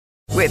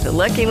With the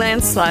Lucky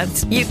Land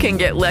Slots, you can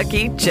get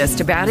lucky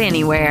just about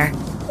anywhere.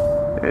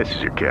 This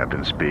is your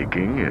captain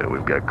speaking.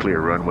 We've got clear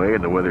runway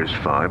and the weather's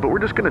fine, but we're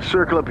just going to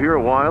circle up here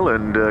a while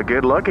and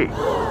get lucky.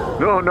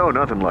 No,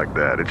 nothing like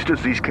that. It's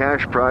just these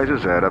cash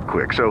prizes add up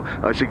quick. So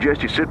I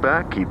suggest you sit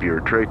back, keep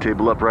your tray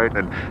table upright,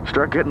 and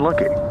start getting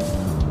lucky.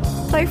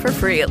 Play for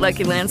free at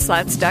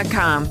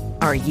LuckyLandSlots.com.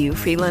 Are you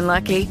feeling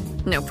lucky?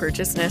 No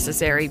purchase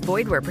necessary.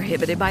 Void where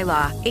prohibited by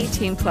law.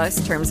 18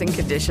 plus terms and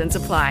conditions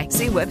apply.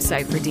 See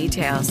website for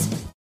details.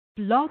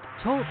 Blog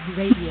Talk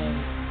Radio.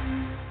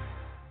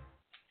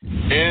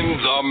 In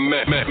the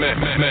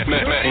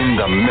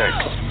mix.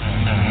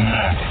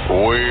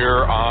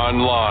 We're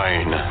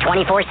online.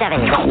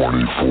 24/7.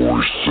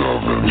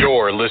 24/7.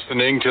 You're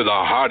listening to the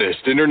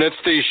hottest internet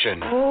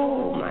station.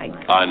 Oh, my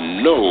God. I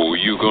know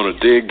you're going to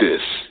dig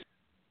this.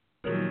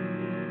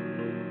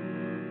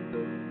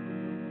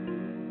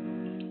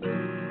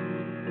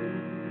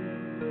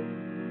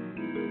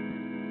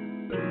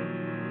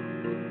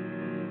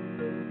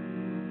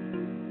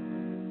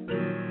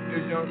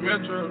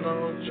 Metro,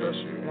 don't trust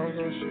you, I'm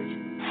gonna shoot you.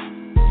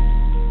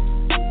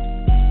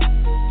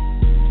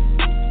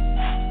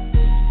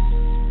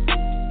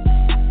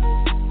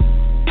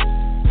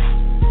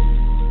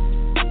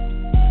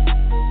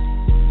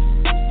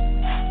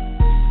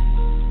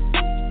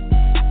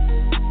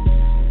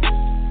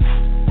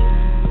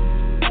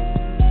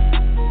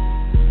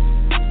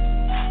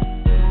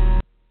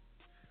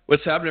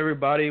 What's happening,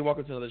 everybody?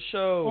 Welcome to another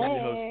show. Hey. I'm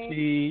your host,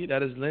 T.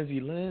 That is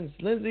Lindsay.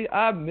 Lindsay,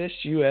 I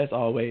missed you as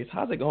always.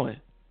 How's it going?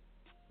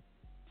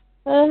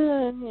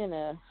 You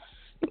know.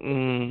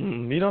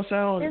 You don't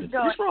sound.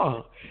 What's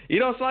wrong? You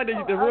don't sound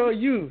like the real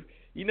you.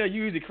 You know,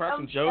 you usually crack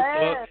some jokes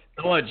up,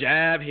 throw a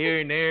jab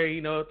here and there.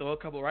 You know, throw a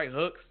couple right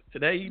hooks.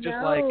 Today, you just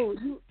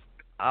I'm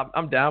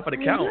down for the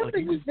count. Remember,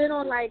 you've been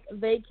on like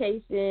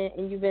vacation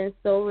and you've been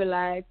so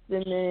relaxed,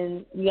 and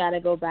then you gotta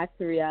go back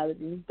to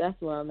reality. That's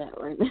where I'm at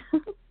right now.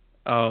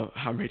 Oh,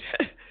 I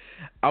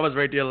was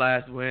right there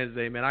last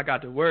Wednesday, man. I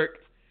got to work.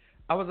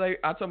 I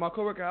told my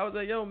coworker, I was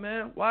like, yo,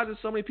 man, why is there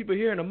so many people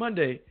here on a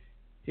Monday?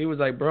 He was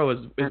like, bro,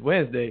 it's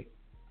Wednesday.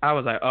 I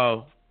was like,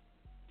 oh,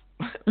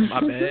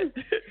 my bad.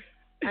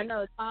 I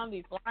know Tom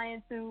be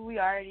flying too. We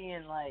already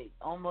in like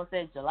almost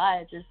at July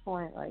at this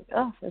point. Like,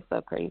 oh, that's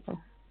so crazy.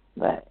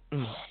 But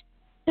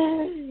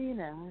you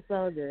know, it's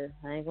all good.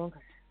 I ain't gonna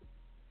cry.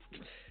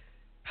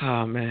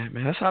 Oh man,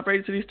 let's hop right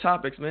into these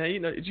topics, man. You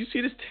know, did you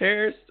see this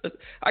terrorist?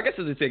 I guess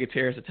it's like a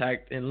terrorist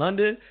attack in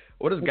London,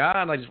 where this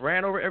guy like just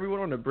ran over everyone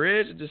on the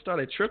bridge and just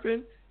started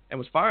tripping and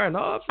was firing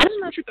off.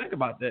 What you think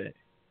about that?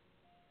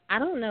 I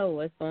don't know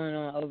what's going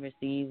on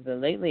overseas, but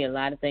lately a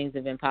lot of things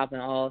have been popping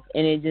off,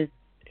 and it just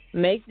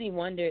makes me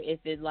wonder if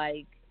it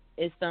like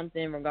is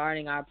something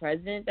regarding our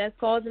president that's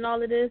causing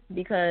all of this,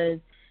 because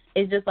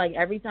it's just like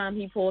every time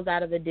he pulls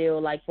out of a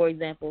deal, like for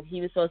example, he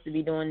was supposed to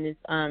be doing this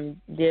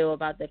deal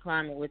about the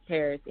climate with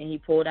Paris, and he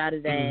pulled out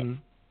of that,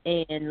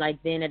 and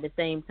like then at the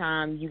same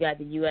time you got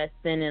the U.S.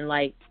 sending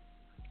like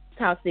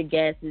toxic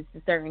gases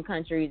to certain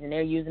countries, and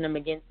they're using them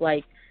against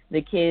like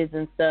the kids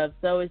and stuff.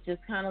 So it's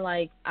just kind of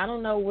like, I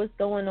don't know what's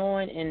going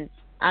on, and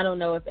I don't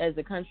know if as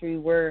a country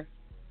we're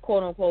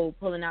quote unquote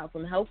pulling out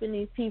from helping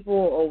these people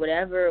or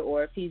whatever,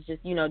 or if he's just,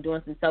 you know, doing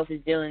some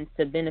selfish dealings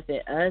to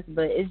benefit us.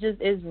 But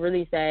it's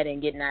really sad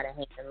and getting out of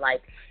hand.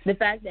 Like the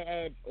fact that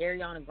at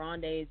Ariana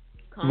Grande's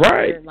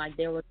concert, like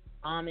there was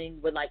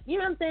bombing with like, you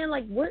know what I'm saying?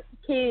 Like what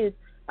kids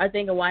are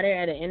thinking why they're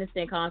at an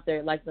innocent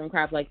concert, like some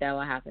crap like that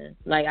will happen?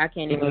 Like I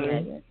can't even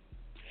imagine.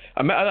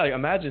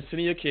 Imagine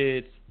sending your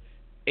kids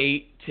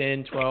 8,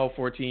 10, 12,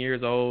 14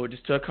 years old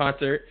just to a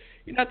concert.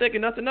 You're not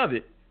thinking nothing of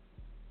it.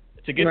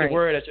 To get the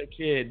word that your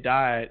kid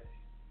died,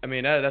 I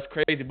mean, that's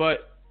crazy.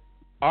 But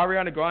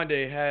Ariana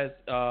Grande has,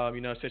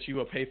 you know, said she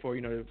will pay for,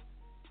 you know,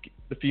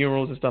 the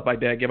funerals and stuff like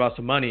that, give out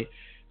some money.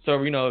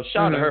 So, you know,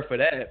 shout out to her for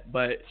that.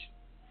 But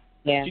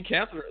she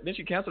canceled. Then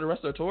she canceled the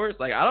rest of the tours.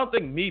 Like, I don't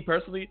think me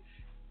personally,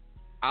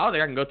 I don't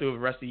think I can go through the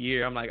rest of the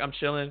year. I'm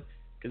chilling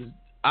because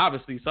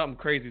obviously something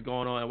crazy is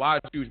going on. And why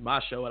choose my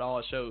show at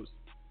all shows?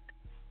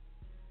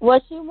 Well,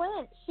 she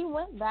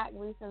went back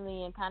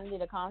recently and kind of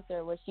did a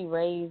concert where she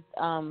raised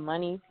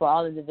money for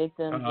all of the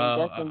victims. And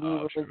Justin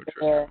Bieber was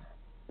there,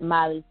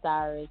 Miley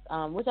Cyrus,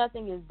 which I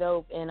think is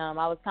dope. And I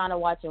was kind of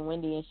watching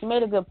Wendy, and she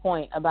made a good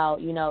point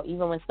about, you know,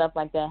 even when stuff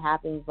like that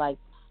happens, like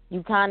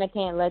you kind of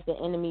can't let the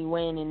enemy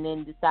win and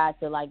then decide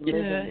to like live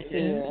in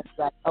fear. It's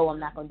like, oh, I'm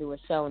not gonna do a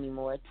show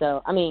anymore.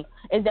 So I mean,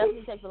 it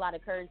definitely takes a lot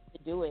of courage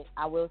to do it.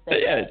 I will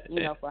say that,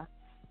 you know, for her.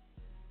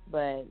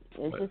 But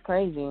it's just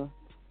crazy.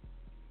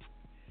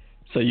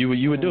 So you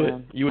would do it?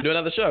 You would do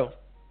another show?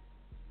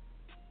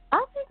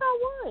 I think I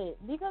would,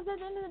 because at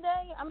the end of the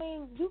day, I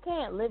mean, you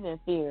can't live in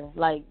fear.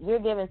 Like, you're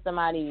giving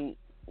somebody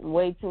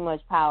way too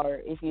much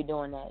power if you're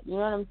doing that. You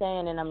know what I'm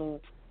saying? And I mean,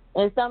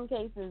 in some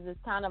cases,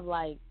 it's kind of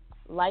like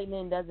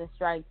lightning doesn't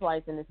strike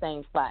twice in the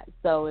same spot.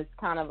 So it's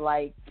kind of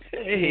like,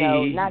 you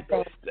know, not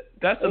saying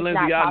that's the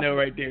Lindsay I know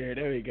right there.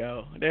 There we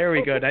go.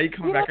 Now you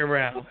come back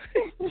around.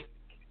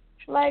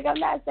 Like,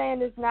 I'm not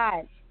saying it's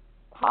not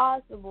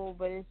possible,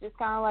 but it's just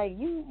kind of like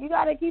you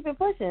got to keep it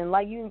pushing.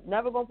 Like, you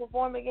never going to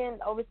perform again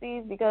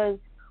overseas because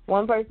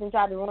one person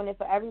tried to ruin it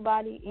for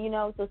everybody,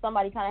 so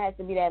somebody kind of has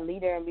to be that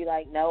leader and be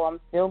like, no,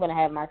 I'm still going to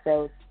have my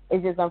shows.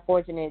 It's just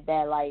unfortunate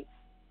that, like,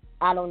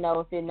 I don't know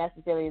if it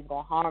necessarily is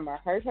going to harm or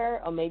hurt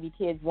her, or maybe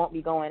kids won't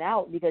be going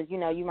out because, you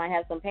might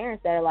have some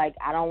parents that are like,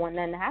 I don't want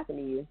nothing to happen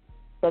to you.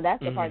 So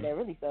that's the part that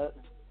really sucks.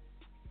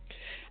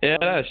 Yeah,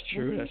 that's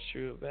true. That's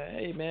true. But,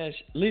 hey, man,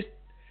 at least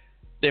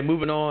they're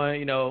moving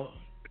on,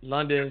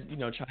 London,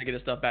 trying to get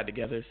their stuff back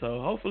together.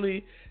 So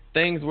hopefully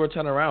things will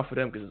turn around for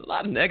them because a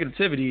lot of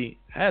negativity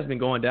has been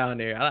going down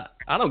there.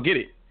 I don't get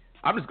it.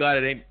 I'm just glad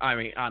it ain't. I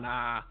mean,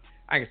 I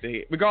can say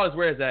it. Regardless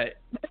where it's at,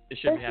 it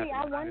shouldn't be happening.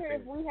 I wonder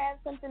if we have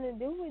something to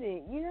do with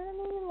it. You know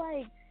what I mean?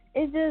 Like,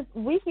 it's just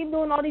we keep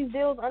doing all these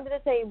deals under the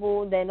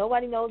table that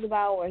nobody knows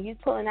about, or he's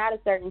pulling out of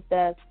certain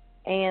stuff.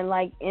 And,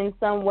 like, in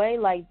some way,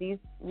 like, these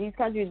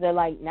countries are,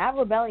 like, not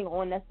rebelling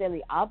on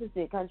necessarily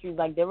opposite countries.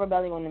 Like, they're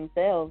rebelling on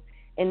themselves.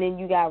 And then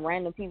you got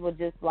random people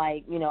just,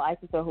 like,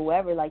 ISIS or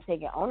whoever, like,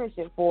 taking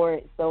ownership for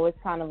it. So it's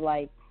kind of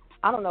like,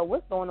 I don't know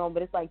what's going on,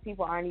 but it's like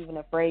people aren't even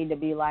afraid to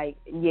be like,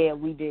 yeah,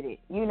 we did it.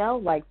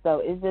 Like,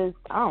 so it's just,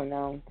 I don't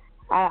know.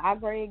 I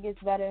pray it gets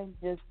better.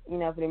 Just,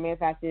 for the mere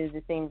fact is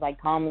it seems like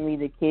commonly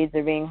the kids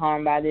are being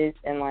harmed by this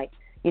and, like,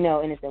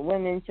 innocent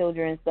women,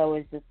 children. So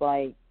it's just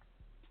like,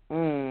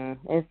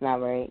 it's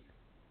not right.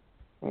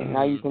 And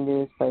all you can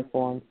do is pray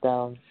for them.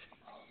 So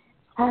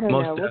I don't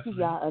know. What you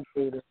got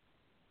updated?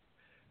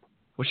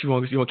 What you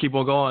want? You want to keep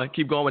on going?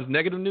 Keep going with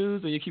negative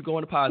news, or you keep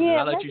going to positive? Yeah,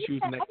 I'll let you choose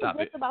the next topic. I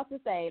was just about to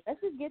say, let's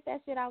just get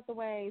that shit out the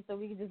way so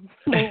we can just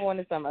move on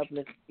to some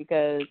uplifting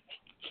because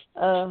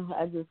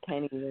I just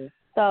can't even.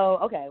 So,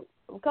 okay.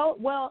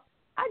 Well,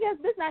 I guess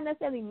this is not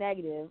necessarily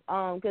negative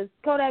because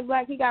Kodak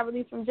Black, he got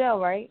released from jail,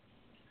 right?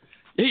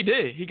 He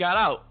did. He got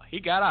out.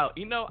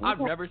 I've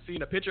never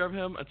seen a picture of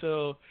him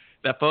until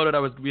that photo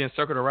that was being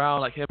circled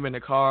around, like him in the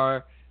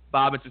car,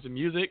 bobbing to some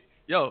music.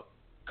 Yo,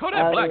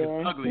 Kodak Black is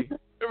ugly.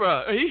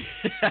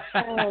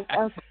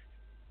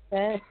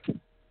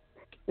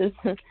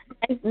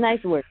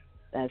 Nice work.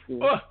 That's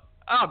good.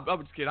 I'm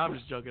just kidding. I'm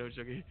just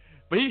joking.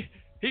 But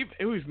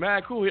he was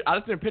mad cool. I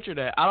just didn't picture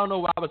that. I don't know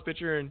why I was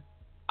picturing,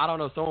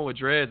 someone with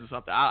dreads or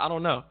something. I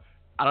don't know.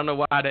 I don't know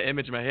why that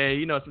image in my head.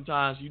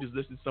 Sometimes you just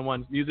listen to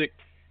someone's music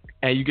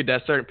and you get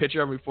that certain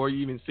picture of them before you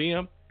even see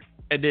them.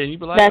 And then you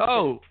be like,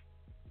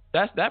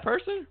 that's that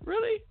person?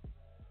 Really?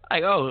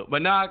 Like,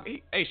 but now,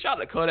 hey, shout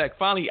out to Kodak.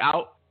 Finally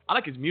out. I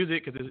like his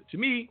music because to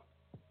me,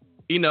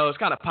 it's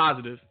kind of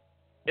positive.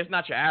 It's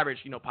not your average,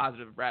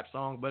 positive rap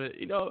song, but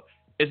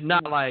it's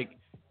not like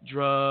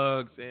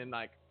drugs and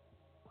like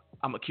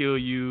I'ma kill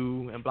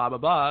you and blah blah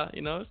blah.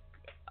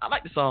 I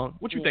like the song.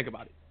 What you think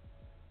about it?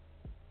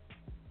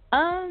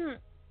 I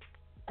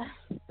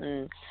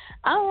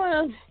don't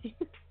want to.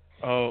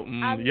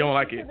 You don't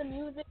like it. The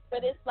music,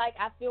 but it's like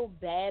I feel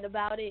bad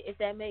about it. If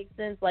that makes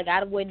sense, like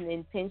I wouldn't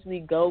intentionally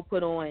go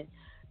put on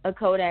a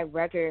Kodak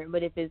record,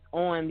 but if it's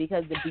on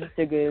because the beats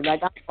are good,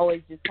 like I'm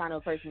always just kind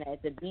of a person that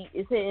if the beat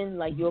is hitting,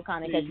 like you'll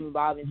kind of catch me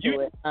bobbing to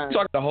it. You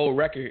talk the whole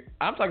record.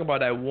 I'm talking about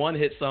that one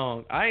hit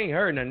song. I ain't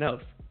heard nothing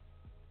else.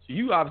 So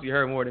you obviously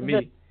heard more than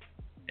me.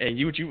 And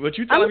what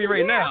you telling me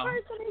right now?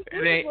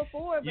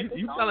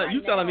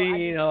 You telling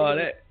me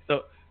that.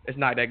 So it's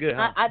not that good,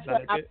 huh?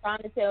 I'm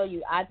trying to tell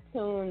you, I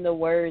tune the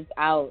words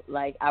out.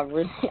 Like I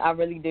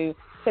really do,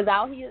 because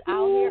I'll hear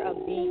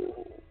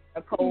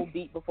a cold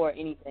beat before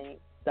anything.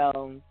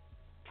 So,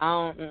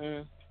 I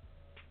don't.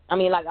 I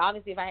mean, like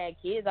obviously, if I had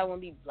kids, I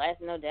wouldn't be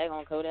blasting no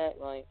daggone Kodak.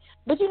 Like,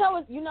 but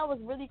what's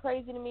really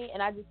crazy to me,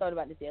 and I just thought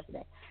about this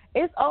yesterday.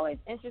 It's always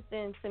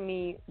interesting to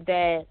me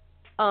that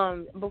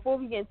before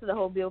we get into the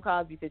whole Bill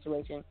Cosby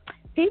situation,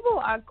 people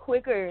are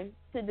quicker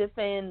to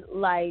defend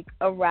like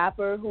a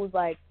rapper who's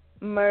like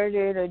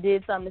murdered or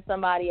did something to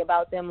somebody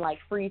about them like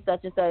free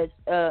such and such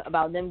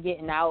about them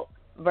getting out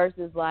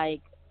versus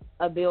like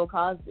a Bill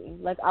Cosby.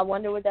 Like, I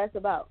wonder what that's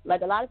about. Like,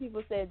 a lot of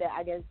people said that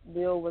I guess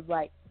Bill was,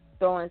 like,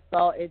 throwing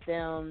salt at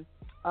them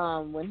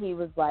when he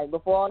was, like,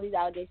 before all these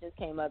allegations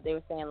came up, they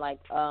were saying, like,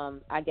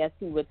 I guess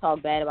he would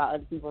talk bad about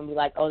other people and be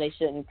like, oh, they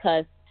shouldn't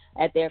cuss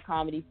at their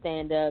comedy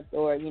stand-ups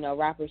or,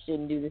 rappers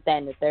shouldn't do this, that,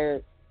 and the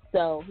third.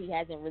 So he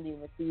hasn't really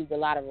received a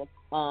lot of,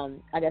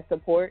 I guess,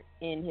 support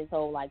in his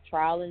whole, like,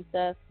 trial and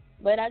stuff.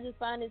 But I just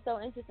find it so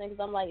interesting because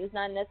I'm like, it's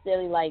not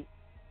necessarily, like,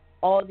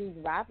 all these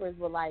rappers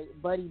were like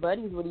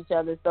buddies with each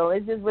other, so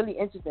it's just really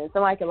interesting.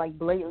 Somebody can like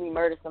blatantly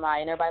murder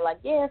somebody, and everybody like,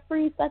 yeah,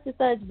 free such and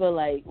such, but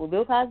like with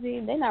Bill Cosby,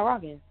 they're not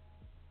rocking.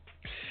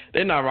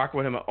 They're not rocking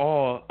with him at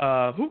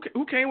all.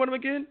 Who came with him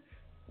again?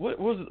 What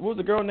was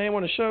the girl name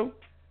on the show?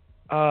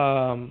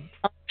 I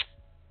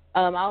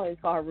always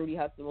call her Rudy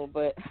Huxtable,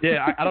 but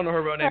yeah, I don't know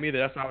her real name either.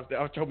 That's why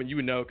I was hoping you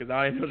would know because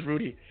I didn't know it was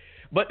Rudy.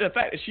 But the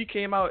fact that she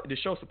came out to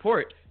show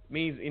support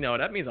means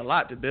that means a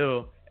lot to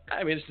Bill.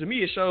 I mean, to me,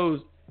 it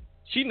shows.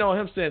 She known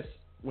him since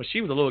when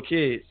she was a little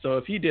kid. So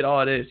if he did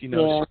all this, he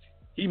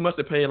must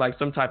have played like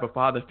some type of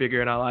father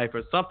figure in her life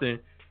or something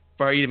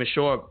for her to even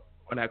show up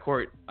on that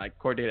court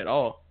date at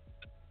all.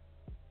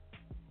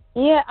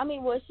 Yeah, I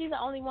mean, was she the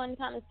only one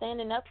kind of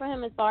standing up for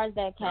him as far as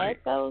that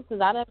cast goes?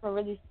 Because I never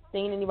really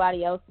seen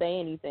anybody else say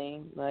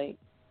anything. Like,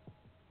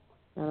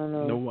 I don't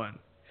know. No one.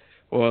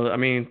 Well, I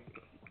mean,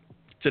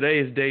 today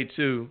is day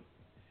 2,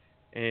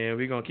 and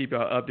we're gonna keep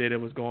y'all updated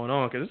what's going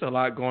on because there's a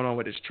lot going on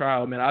with this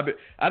trial, man. I've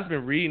just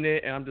been reading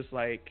it, and I'm just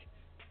like,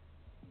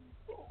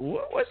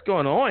 what's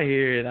going on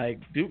here? Like,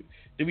 do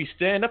we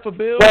stand up for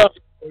Bill,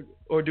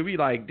 or do we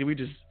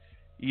just,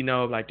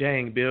 like,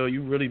 dang, Bill,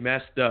 you really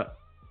messed up?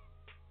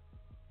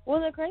 Well,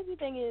 the crazy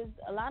thing is,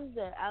 a lot of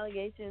the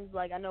allegations,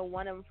 like I know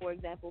one of them, for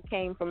example,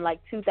 came from like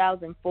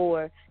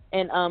 2004.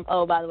 And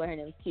oh, by the way, her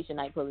name is Keisha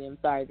Knight Pulley. I'm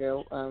sorry,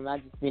 girl. I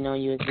just been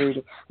on you as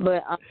Rudy.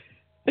 But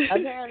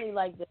apparently,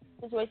 like the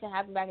situation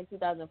happened back in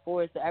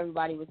 2004, so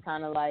everybody was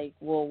kind of like,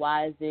 well,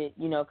 why is it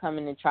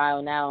coming to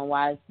trial now, and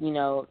why is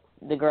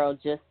the girl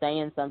just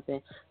saying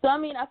something? So I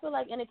mean, I feel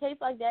like in a case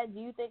like that, do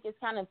you think it's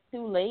kind of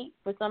too late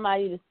for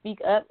somebody to speak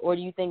up, or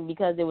do you think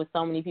because there was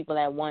so many people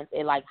at once,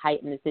 it like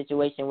heightened the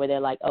situation where they're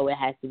like, oh, it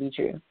has to be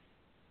true?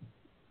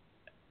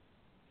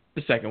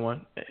 The second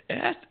one.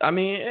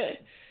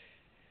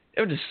 It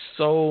was just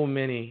so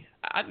many.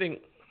 I think,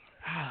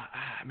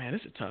 man,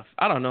 this is tough.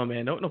 I don't know,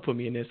 man. Don't put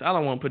me in this. I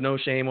don't want to put no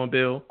shame on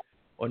Bill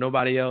or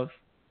nobody else.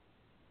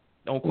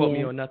 Don't quote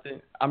me on nothing.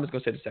 I'm just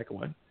gonna say the second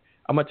one.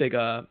 I'm gonna take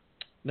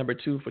number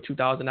 2 for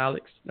 2000,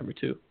 Alex. Number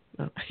 2.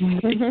 Yeah,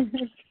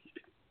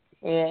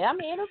 I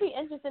mean, it'll be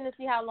interesting to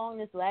see how long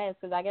this lasts,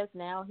 because I guess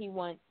now he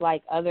wants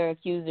like other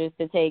accusers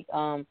to take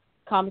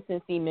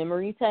competency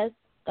memory tests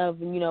of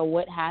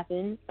what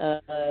happened,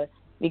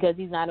 because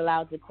he's not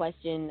allowed to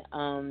question,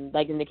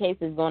 like in the case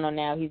that's going on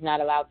now, he's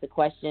not allowed to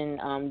question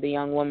the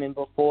young woman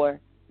before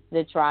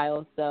the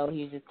trial, so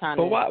he's just kind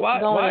of. But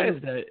why is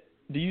that?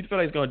 Do you feel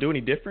like it's going to do any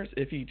difference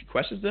if he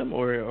questions them,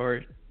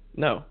 or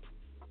no?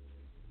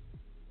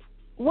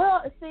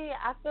 Well, see,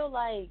 I feel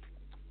like,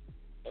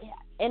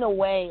 in a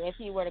way, if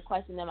he were to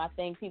question them, I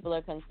think people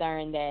are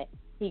concerned that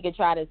he could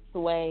try to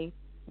sway,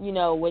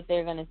 what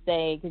they're going to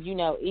say. Because,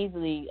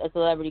 easily a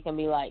celebrity can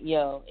be like,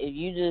 yo, if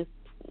you just,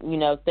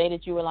 say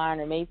that you were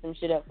lying or made some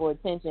shit up for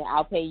attention,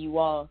 I'll pay you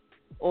off.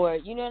 Or,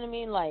 you know what I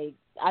mean? Like,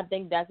 I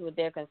think that's what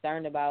they're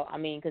concerned about. I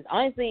mean, because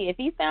honestly, if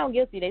he's found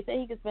guilty, they say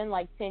he could spend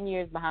like 10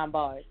 years behind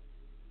bars.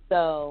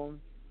 So,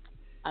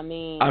 I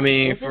mean,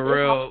 for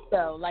real,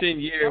 like, 10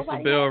 years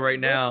for Bill right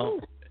now.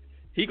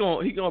 He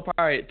gonna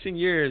probably 10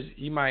 years.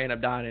 He might end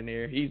up dying in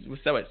there. He's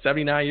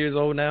 79 years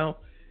old now.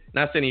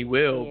 Not saying he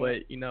will, but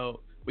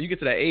when you get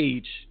to that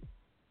age,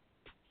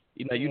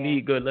 you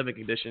need good living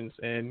conditions,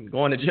 and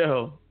going to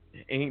jail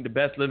ain't the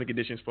best living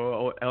conditions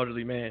for an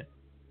elderly man.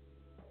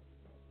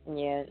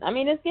 Yeah, I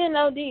mean, it's getting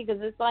OD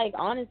because it's like,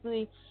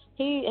 honestly,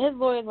 his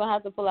lawyers will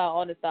have to pull out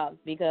all the stops,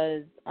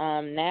 because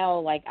now,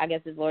 like, I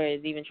guess his lawyer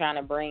is even trying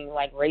to bring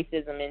like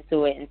racism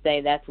into it and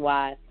say that's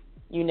why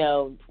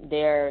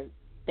they're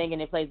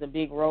thinking it plays a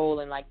big role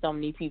in like so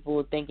many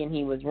people thinking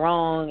he was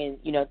wrong and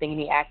thinking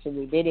he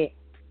actually did it.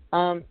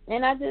 And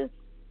I just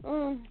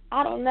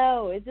I don't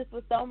know. It just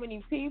was so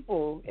many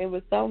people.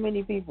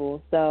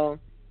 So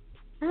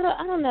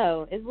I don't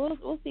know.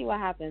 We'll see what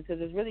happens,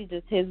 because it's really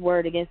just his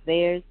word against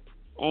theirs.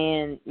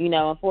 And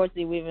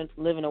unfortunately, we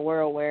live in a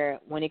world where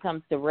when it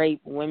comes to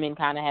rape, women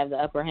kind of have the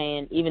upper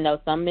hand. Even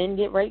though some men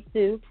get raped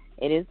too,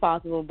 it is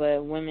possible,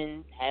 but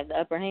women have the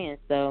upper hand.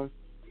 So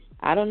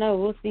I don't know.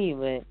 We'll see,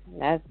 but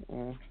that's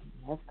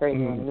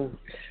crazy.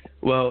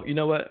 Well, you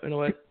know what?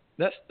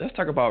 Let's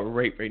talk about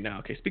rape right now.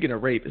 Okay, speaking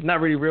of rape, it's not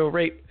really real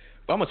rape,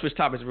 but I'm gonna switch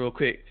topics real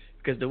quick,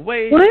 because the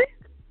way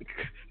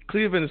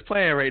Cleveland is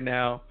playing right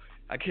now,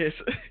 I guess.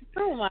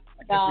 Oh my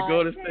God! To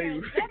go to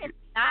state. That is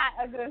not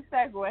a good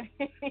segue.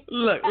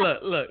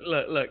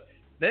 Look.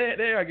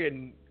 They are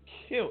getting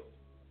killed.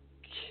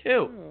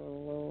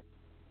 Oh.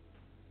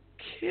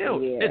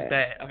 Killed. Yeah. It's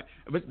bad. Okay.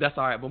 But that's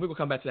all right. But we're going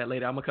to come back to that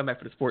later. I'm going to come back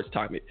for the sports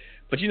topic.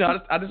 But,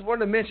 I just wanted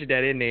to mention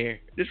that in there.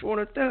 Just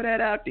want to throw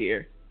that out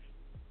there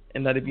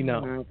and let it be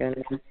known.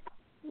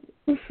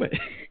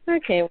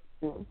 Okay.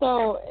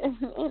 So,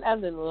 in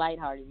other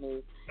lighthearted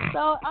news.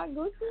 So, are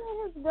Gucci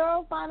and his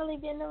girl finally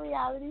getting a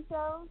reality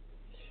show?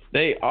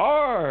 They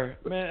are,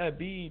 man, at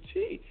BET.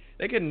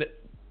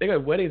 They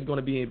got weddings going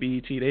to be in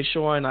BET. They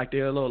showing like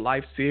their little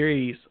life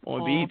series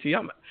on BET.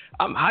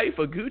 I'm hyped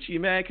for Gucci,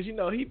 man, because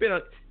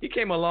he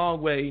came a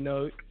long way.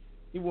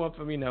 He went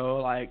from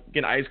like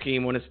getting ice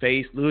cream on his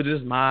face, losing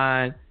his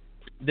mind,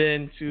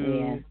 then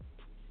to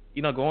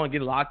going and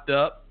get locked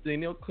up,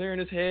 then clearing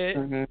his head,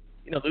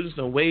 losing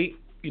some weight,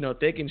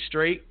 thinking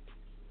straight,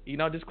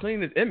 just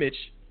cleaning his image,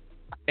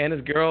 and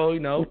his girl,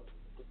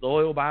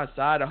 loyal by his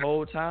side the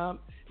whole time.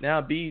 Now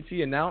BET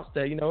announced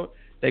that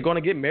they're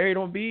gonna get married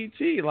on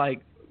BET.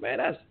 Like, man,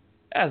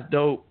 that's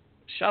dope.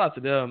 Shout out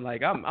to them.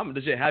 Like, I'm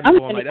legit happy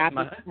for them. Like, that's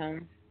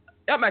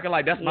I'm acting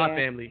like that's my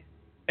family,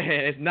 and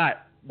it's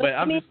not. But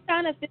it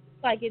kind of feels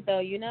like it though,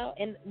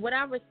 And what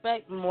I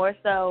respect more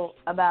so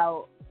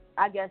about,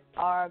 I guess,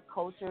 our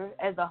culture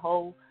as a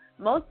whole,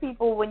 most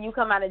people when you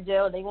come out of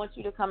jail, they want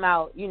you to come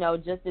out,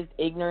 just as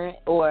ignorant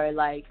or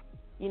like,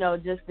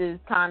 just as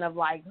kind of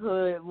like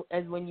hood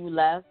as when you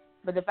left.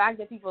 But the fact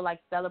that people like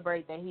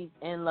celebrate that he's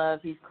in love,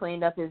 he's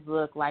cleaned up his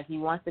look, like he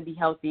wants to be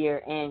healthier,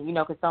 and you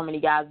know, because so many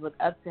guys look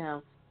up to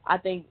him, I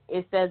think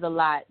it says a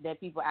lot that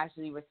people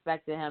actually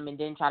respected him and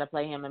didn't try to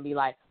play him and be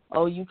like,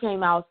 oh, you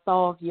came out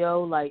soft,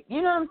 yo, like,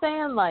 you know what I'm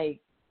saying? Like,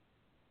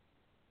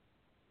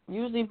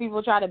 usually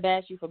people try to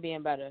bash you for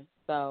being better.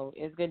 So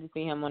it's good to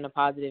see him on the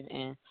positive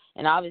end.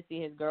 And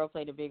obviously his girl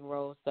played a big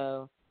role,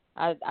 so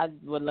I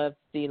would love to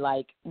see,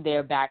 like,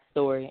 their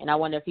backstory. And I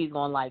wonder if he's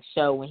going to, like,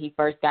 show when he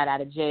first got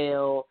out of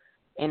jail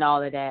and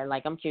all of that.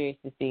 Like, I'm curious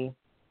to see.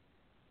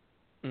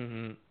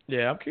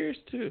 Yeah, I'm curious,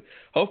 too.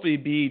 Hopefully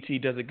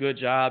BET does a good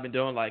job and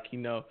don't, like, you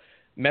know,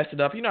 mess it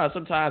up. You know how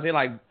sometimes they,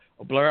 like,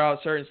 blur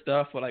out certain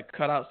stuff or, like,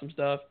 cut out some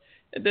stuff.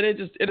 And then it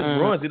just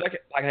ruins it.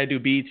 Like I do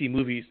BET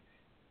movies.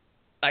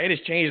 Like, it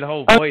just changed the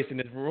whole voice and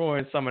it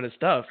ruins some of the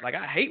stuff. Like,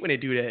 I hate when they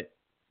do that.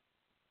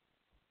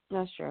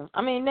 That's true.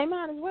 I mean, they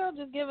might as well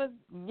just give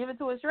it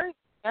to us straight.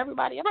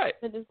 Everybody else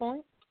at this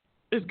point.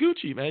 It's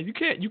Gucci, man.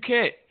 You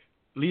can't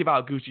leave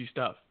out Gucci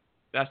stuff.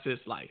 That's his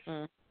life.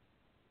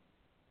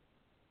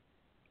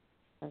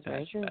 That's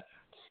very true.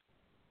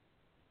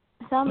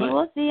 So I mean,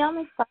 we'll see. I'm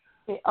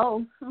excited.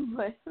 Oh,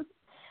 but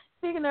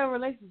speaking of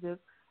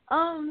relationships,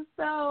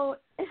 so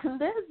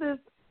there's this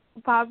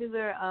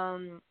popular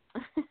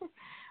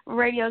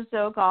radio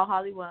show called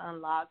Hollywood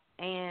Unlocked,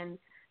 and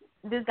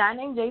this guy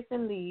named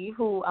Jason Lee,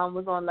 who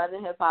was on Love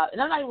and Hip Hop,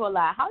 and I'm not even gonna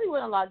lie,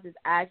 Hollywood Unlocked is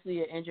actually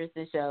an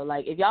interesting show.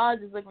 Like, if y'all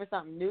just looking for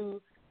something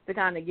new to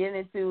kind of get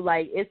into,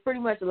 like, it's pretty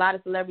much a lot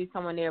of celebrities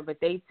come on there, but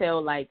they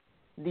tell, like,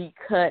 the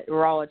cut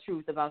raw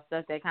truth about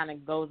stuff that kind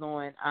of goes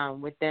on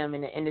with them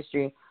in the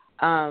industry.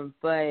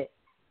 But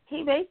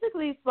he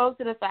basically spoke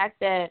to the fact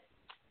that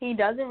he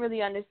doesn't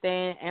really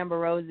understand Amber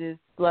Rose's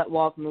slut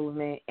walk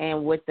movement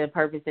and what the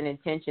purpose and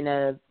intention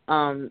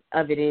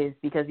of it is,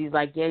 because he's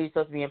like, yeah, you're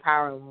supposed to be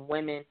empowering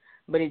women,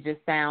 but it just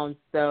sounds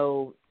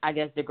so, I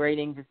guess,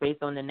 degrading just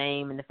based on the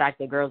name and the fact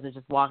that girls are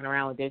just walking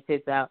around with their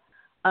tits out.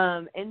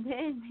 And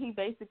then he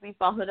basically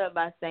followed up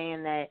by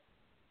saying that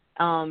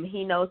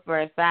he knows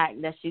for a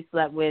fact that she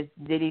slept with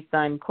Diddy's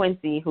son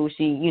Quincy, who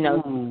she, you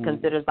know,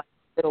 considers like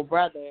a little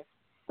brother.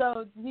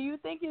 So do you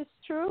think it's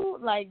true?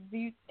 Like, do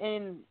you,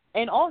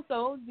 and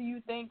also, do you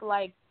think,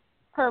 like,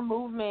 her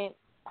movement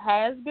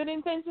has good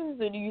intentions,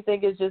 or do you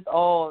think it's just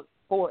all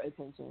for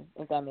attention,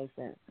 if that makes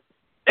sense?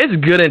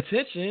 It's good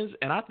intentions,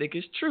 and I think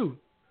it's true.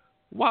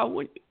 Why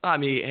would, I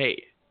mean,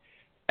 hey,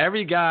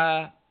 every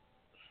guy,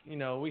 you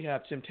know, we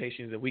have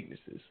temptations and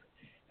weaknesses.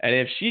 And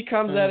if she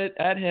comes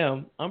at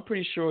him, I'm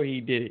pretty sure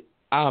he did it.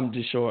 I'm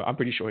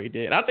pretty sure he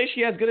did. And I think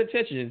she has good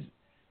intentions.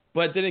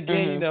 But then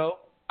again, you know,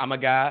 I'm a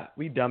guy.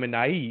 We dumb and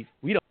naive.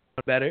 We don't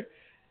know better.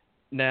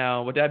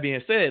 Now, with that being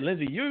said,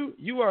 Lindsay,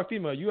 you are a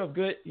female. You have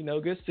good, you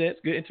know, good sense,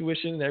 good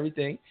intuition and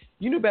everything.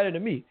 You knew better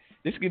than me.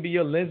 This could be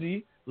your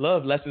Lindsay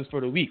love lessons for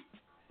the week.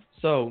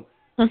 So,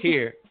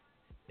 here,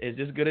 is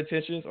this good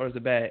intentions or is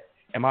it bad?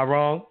 Am I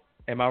wrong?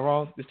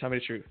 Just tell me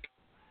the truth.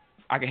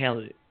 I can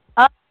handle it.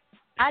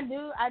 I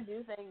do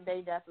think they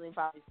definitely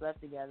probably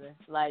slept together.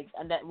 Like,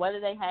 that, whether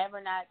they have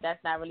or not,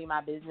 that's not really my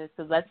business.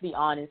 Because let's be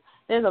honest,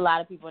 there's a lot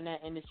of people in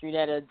that industry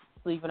that are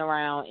sleeping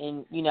around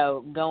and, you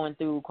know, going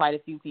through quite a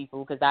few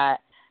people. Because I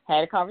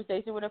had a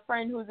conversation with a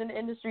friend who's in the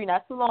industry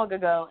not too long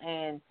ago,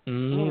 and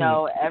you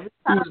know, every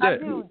time I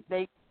do,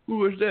 Who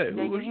was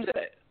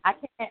that?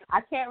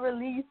 I can't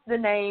release the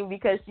name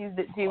because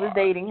she was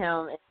dating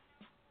him.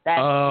 Yeah.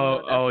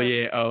 Oh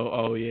yeah. I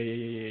know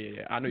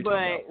you're talking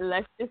about. But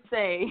let's just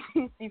say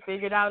she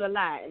figured out a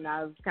lot, and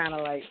I was kind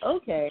of like,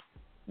 okay.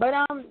 But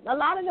a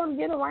lot of them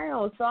get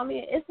around, so I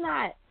mean, it's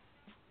not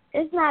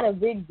a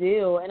big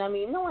deal. And I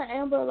mean, knowing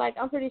Amber, like,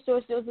 I'm pretty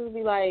sure she'll just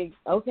be like,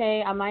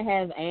 okay, I might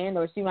have Ann,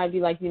 or she might be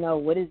like, you know,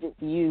 what is it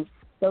to you?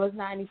 So it's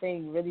not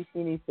anything really she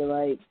needs to,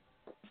 like,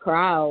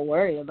 cry or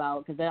worry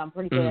about, because I'm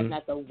pretty sure that's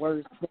not the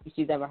worst thing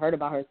she's ever heard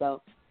about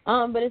herself.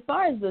 But as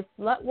far as the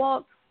slut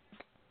walk,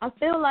 I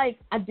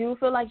do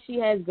feel like she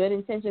has good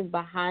intentions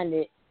behind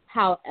it.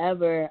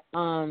 However,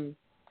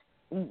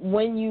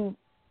 when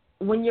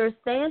your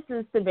stance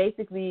is to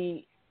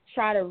basically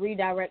try to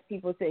redirect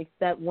people to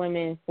accept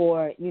women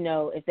for, you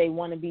know, if they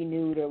want to be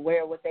nude or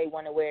wear what they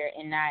want to wear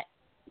and not,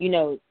 you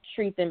know,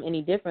 treat them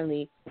any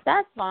differently,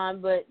 that's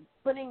fine. But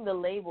putting the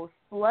label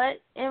slut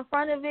in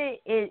front of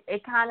it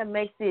kind of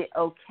makes it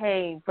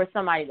okay for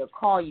somebody to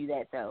call you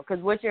that, though.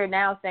 Because what you're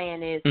now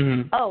saying is,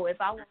 oh, if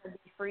I want to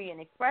be free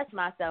and express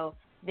myself,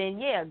 then,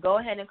 yeah, go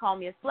ahead and call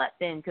me a slut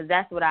then, because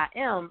that's what I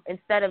am,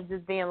 instead of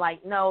just being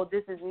like, no,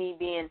 this is me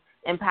being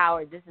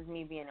empowered, this is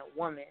me being a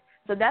woman.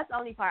 So that's the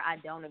only part I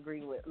don't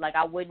agree with. Like,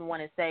 I wouldn't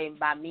want to say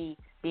by me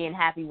being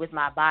happy with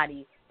my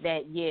body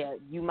that, yeah,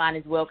 you might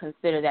as well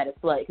consider that a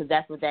slut, because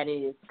that's what that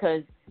is.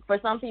 Because for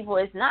some people,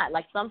 it's not.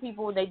 Like, some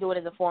people, they do it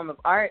as a form of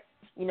art.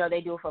 You know,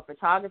 they do it for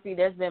photography.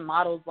 There's been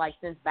models, like,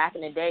 since back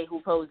in the day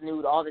who pose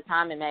nude all the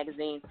time in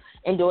magazines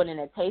and do it in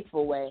a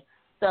tasteful way.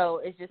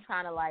 So it's just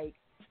kind of like,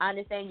 I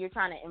understand you're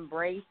trying to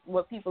embrace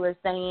what people are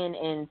saying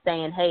and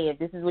saying, hey, if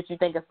this is what you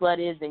think a slut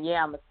is, then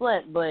yeah, I'm a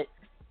slut. But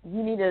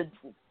you need to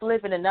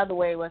flip it another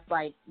way where it's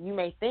like, you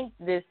may think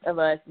this of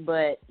us,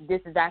 but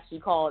this is actually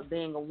called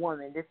being a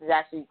woman. This is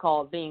actually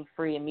called being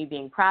free and me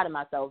being proud of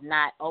myself,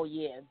 not, oh,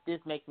 yeah, this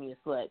makes me a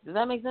slut. Does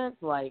that make sense?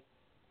 Like,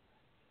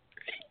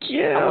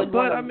 yeah,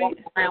 but I mean,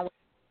 walk around with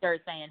a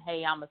shirt saying,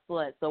 hey, I'm a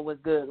slut, so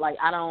what's good? Like,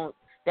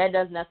 that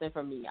does nothing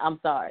for me. I'm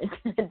sorry.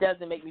 It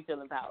doesn't make me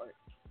feel empowered.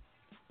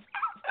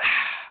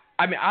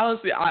 I mean,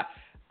 honestly, I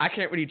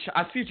can't really,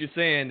 I see what you're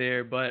saying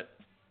there, but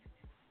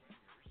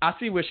I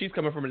see where she's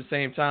coming from at the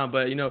same time.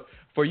 But,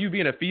 for you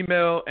being a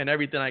female and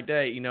everything like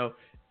that,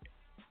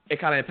 it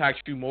kind of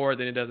impacts you more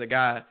than it does a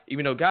guy.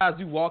 Even though guys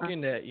do walk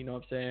in that, you know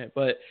what I'm saying?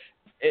 But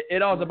at the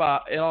end of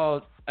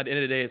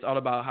the day, it's all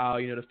about how,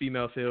 the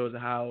female feels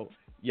and how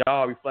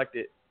y'all reflect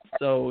it.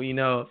 So,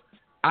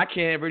 I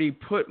can't really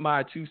put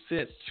my 2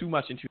 cents too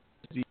much into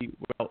it.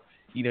 Well,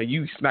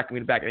 you smacked me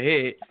in the back of the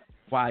head.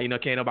 Why,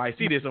 can't nobody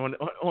see this on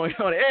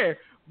the air?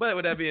 But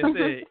with that being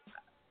said,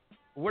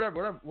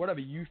 whatever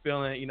you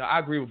feeling, I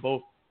agree with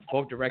both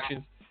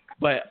directions.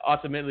 But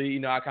ultimately,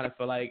 I kind of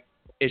feel like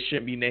it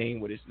shouldn't be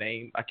named what it's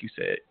named, like you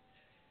said,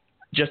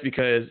 just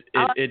because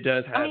it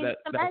does have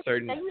that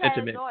certain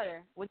intimate.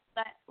 Daughter. Would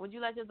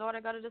you let your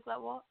daughter go to the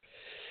slut walk?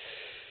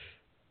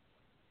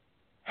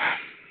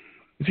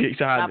 You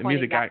saw the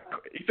music got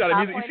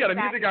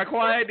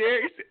quiet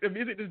there. The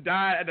music just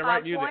died at the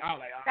right music. I was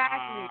like,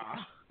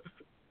 ah.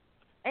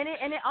 And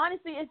it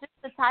honestly, it's just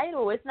the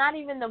title. It's not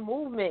even the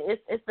movement.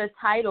 It's the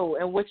title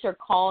and what you're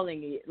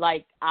calling it.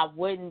 Like, I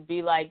wouldn't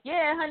be like,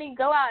 yeah, honey,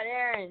 go out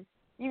there and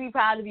you be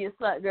proud to be a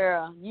slut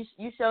girl.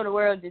 You show the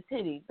world your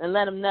titties and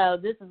let them know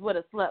this is what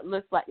a slut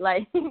looks like.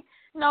 Like,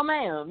 no,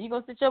 ma'am, you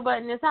gonna sit your butt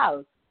in this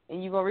house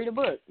and you gonna read a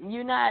book.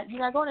 You're not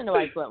going to no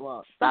white slut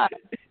walk. Stop.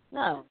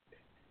 No.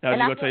 Now you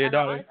gonna tell your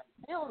daughter?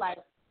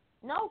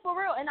 No, for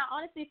real. And I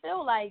honestly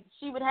feel like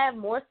she would have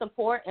more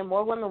support and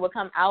more women would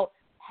come out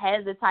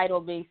had the title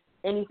be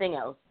anything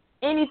else,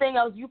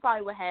 you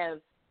probably would have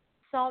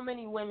so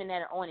many women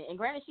that are on it. And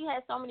granted, she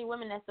has so many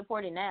women that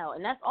support it now,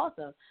 and that's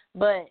awesome.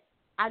 But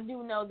I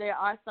do know there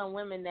are some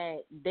women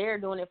that they're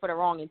doing it for the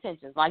wrong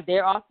intentions. Like,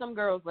 there are some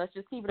girls, let's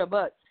just keep it a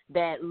buck,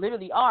 that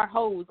literally are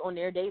hoes on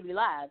their daily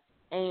lives.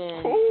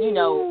 And,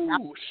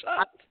 I'm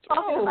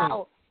talking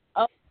about,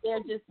 they're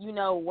just,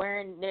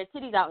 wearing their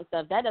titties out and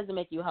stuff. That doesn't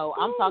make you a hoe.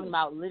 I'm talking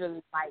about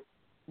literally, like,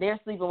 they're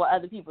sleeping with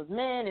other people's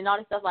men and all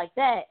this stuff like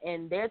that,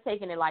 and they're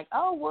taking it like,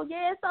 oh, well,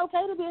 yeah, it's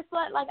okay to be a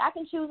slut. Like, I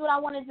can choose what I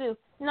want to do.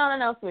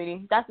 No,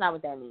 sweetie. That's not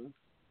what that means.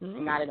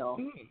 Not at all.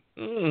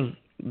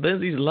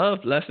 Lindsay's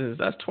love lessons.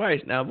 That's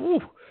twice now. Woo.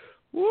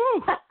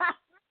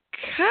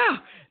 Cow.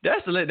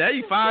 That's the now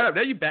you fired up.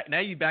 Now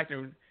you back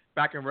in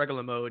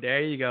regular mode.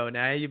 There you go.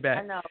 Now you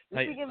back. I know.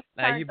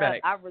 Now you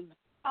back. I was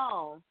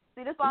gone.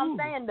 See, that's what I'm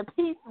saying. The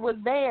peace was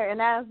there, and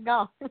now it's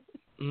gone.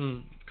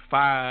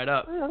 Fired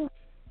up.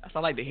 That's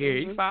what I like to hear.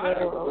 You fired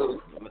up.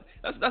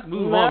 Let's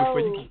move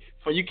on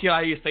before you kill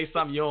out here say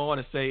something you don't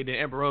want to say. Then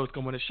Amber Rose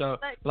come on the show.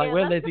 Like,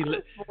 where Lizzie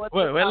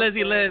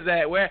Liz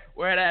at? Where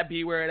that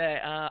be? Where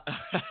that?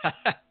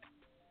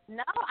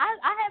 No,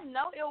 I have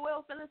no ill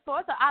will feelings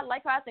towards her. I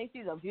like her. I think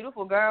she's a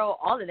beautiful girl.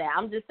 All of that.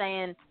 I'm just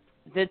saying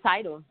the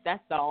title.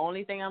 That's the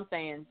only thing I'm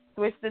saying.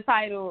 Switch the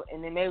title,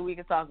 and then maybe we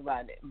can talk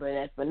about it. But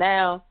as for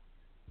now,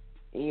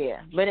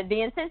 yeah. But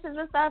the intentions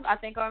and stuff, I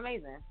think are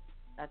amazing.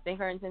 I think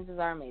her intentions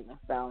are amazing.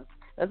 So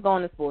let's go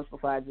on to sports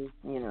before I just,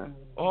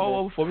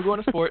 before we go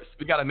into sports,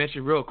 we got to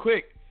mention real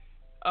quick,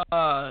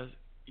 remember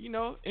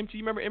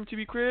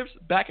MTV Cribs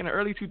back in the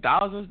early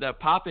 2000s, that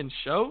poppin'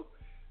 show?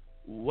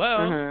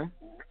 Well,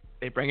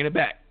 they bringing it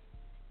back.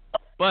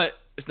 But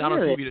it's not on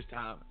TV this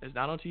time. It's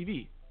not on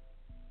TV.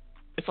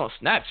 It's on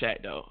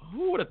Snapchat, though.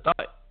 Who would have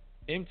thought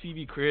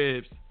MTV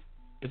Cribs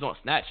is on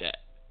Snapchat?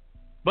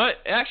 But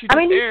it actually just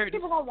aired.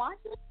 People gonna watch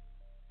it?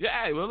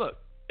 Yeah, well, look,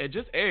 it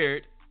just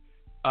aired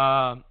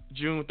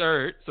June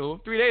 3rd, so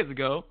 3 days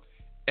ago,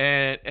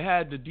 and it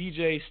had the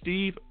DJ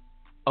Steve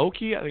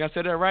Aoki, I think I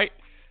said that right.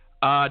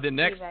 The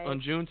next,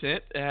 on June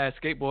 10th, it had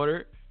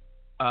skateboarder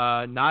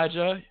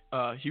Naja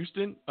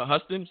Huston,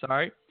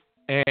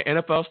 and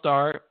NFL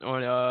star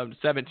on the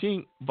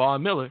 17th,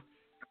 Von Miller.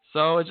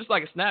 So it's just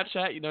like a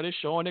Snapchat, they're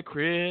showing the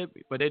crib,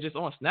 but they're just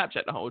on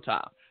Snapchat the whole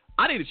time.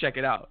 I need to check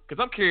it out,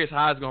 because I'm curious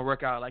how it's going to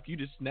work out. Like, you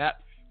just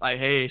snap, like,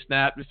 hey,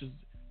 Snap, this is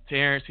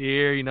Terrence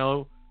here,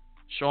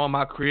 showing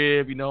my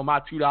crib, my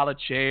 $2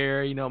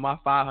 chair, my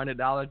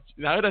 $500,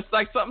 that's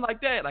like something like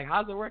that. Like,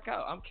 how does it work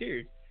out? I'm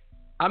curious.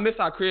 I miss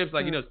how cribs,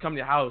 like, come to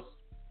your house,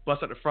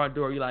 bust at the front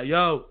door, you're like,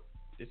 yo,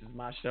 this is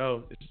my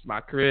show, this is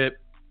my crib,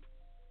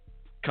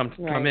 come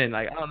in.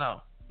 Like, I don't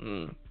know.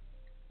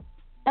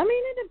 I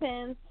mean, it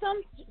depends.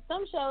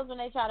 Some shows, when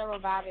they try to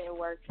revive it, it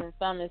works, and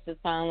some it's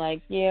just kind of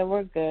like, yeah,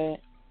 we're good,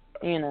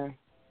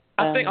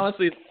 I think,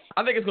 honestly, it's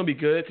going to be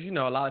good, because, a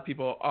lot of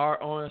people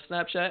are on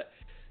Snapchat,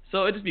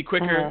 so it'll just be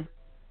quicker.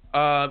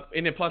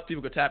 And then plus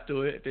people could tap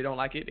to it. If they don't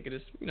like it, they could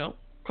just,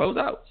 close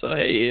out. So,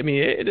 hey, I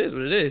mean, it is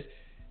what it is.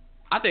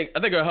 I think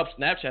it'll help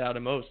Snapchat out the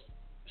most.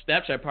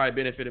 Snapchat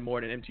probably benefited more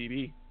than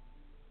MTV.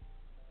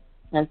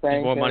 That's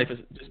right.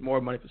 Just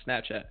more money for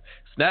Snapchat.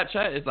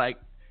 Snapchat is like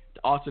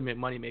the ultimate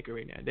moneymaker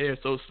right now. They are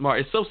so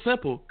smart. It's so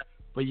simple,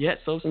 but yet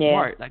so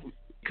smart. Like, we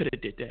could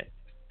have did that.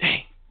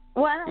 Dang.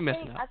 Well,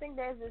 I think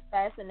there's this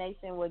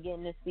fascination with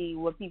getting to see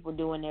what people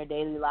do in their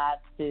daily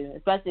lives too,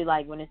 especially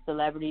like when it's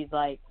celebrities.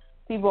 Like,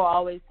 people are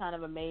always kind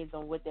of amazed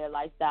on what their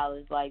lifestyle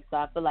is like. So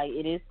I feel like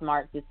it is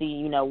smart to see,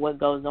 you know, what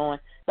goes on.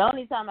 The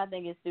only time I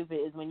think it's stupid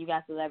is when you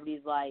got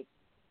celebrities like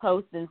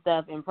posting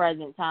stuff in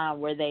present time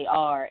where they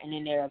are, and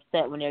then they're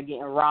upset when they're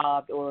getting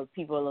robbed or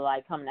people are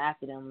like coming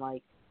after them.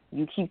 Like,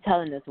 you keep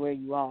telling us where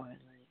you are. Like,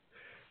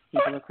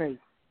 people are crazy.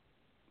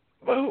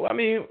 Well, I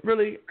mean,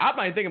 really, I'm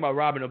not even thinking about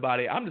robbing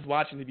nobody. I'm just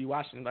watching to be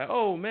watching. Like,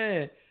 oh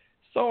man,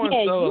 so and so.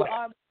 Yeah, you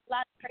are a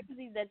lot of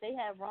crazy that they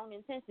have wrong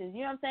intentions.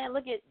 You know what I'm saying?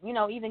 Look at, you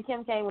know, even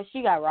Kim K when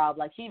she got robbed.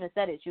 Like, she even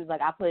said it. She was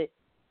like, I put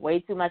way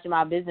too much of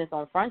my business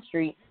on Front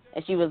Street,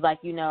 and she was like,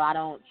 you know, I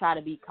don't try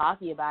to be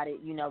cocky about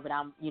it, you know, but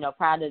I'm, you know,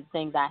 proud of the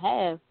things I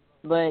have.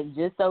 But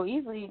just so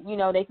easily, you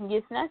know, they can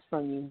get snatched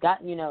from you.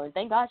 You know, and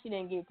thank God she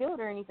didn't get killed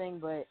or anything,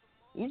 but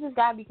you just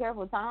gotta be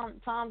careful.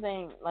 Times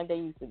ain't like they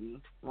used to be.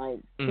 Like,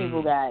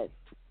 people got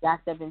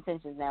jacked up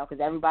intentions now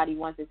because everybody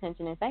wants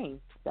attention and fame.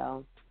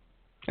 So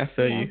I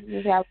feel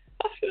you. I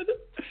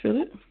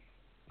feel it.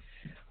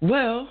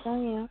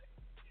 Well,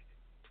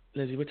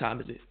 Lindsay, what time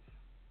is it?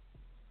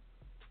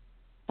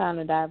 Time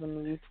to dive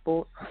into these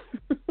sports.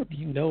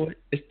 You know it.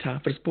 It's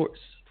time for the sports.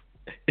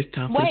 It's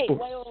time for the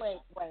sports.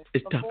 Wait.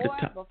 It's time for the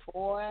time.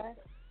 Before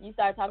you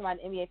start talking about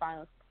the NBA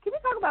Finals, can we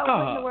talk about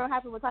what in the world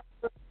happened with Tiger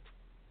Woods?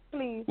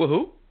 Please. With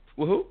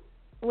who?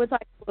 With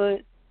Tiger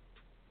Woods.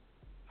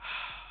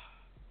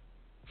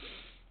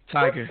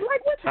 Tiger.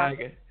 What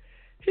Tiger.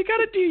 He got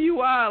a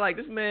DUI. Like,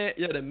 this man,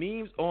 the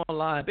memes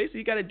online. Basically,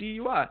 he got a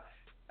DUI.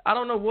 I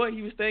don't know what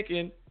he was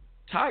thinking.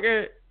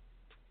 Tiger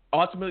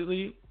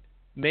ultimately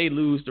may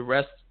lose the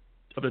rest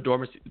of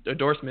the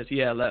endorsements he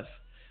had left,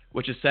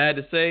 which is sad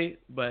to say,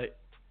 but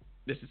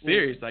this is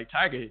serious. Like,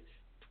 Tiger,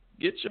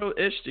 get your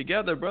ish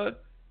together, bro.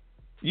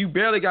 You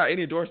barely got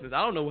any endorsements.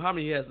 I don't know how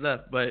many he has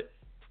left, but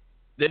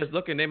they're just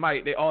looking. They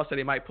all say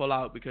they might pull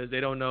out because they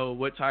don't know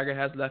what Tiger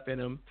has left in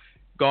him,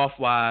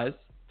 golf-wise.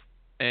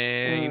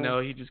 And, you know,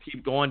 he just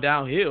keeps going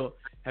downhill.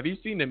 Have you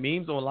seen the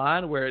memes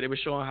online where they were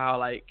showing how,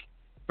 like,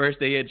 first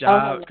day at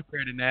job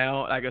compared to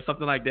now, like, or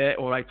something like that,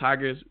 or, like,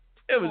 Tiger's,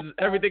 it was,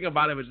 everything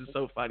about it was just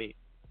so funny.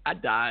 I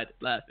died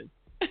laughing.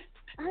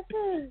 I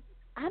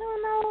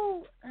don't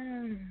know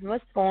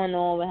what's going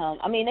on with him.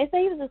 I mean, they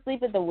say he was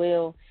asleep at the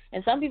wheel,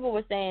 and some people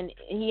were saying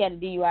he had a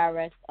DUI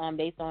arrest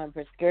based on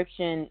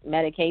prescription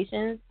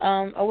medications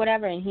or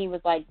whatever, and he was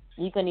like,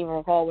 he couldn't even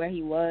recall where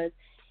he was.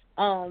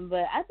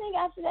 But I think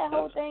after that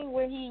whole thing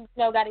where he, you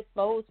know, got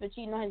exposed for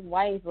cheating on his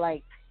wife,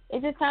 like,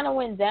 it just kind of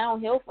went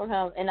downhill for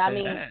him. And I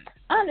mean,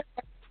 I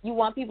understand you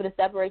want people to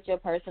separate your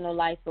personal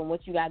life from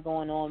what you got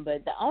going on,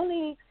 but the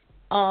only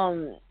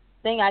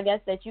thing I guess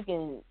that you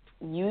can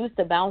use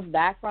to bounce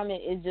back from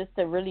it is just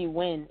to really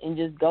win and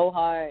just go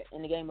hard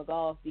in the game of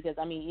golf. Because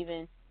I mean,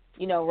 even,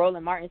 you know,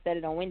 Roland Martin said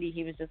it on Wendy.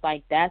 He was just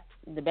like, that's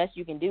the best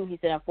you can do. He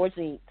said,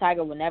 unfortunately,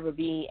 Tiger will never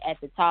be at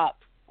the top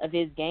of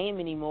his game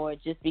anymore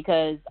just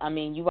because, I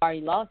mean, you've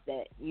already lost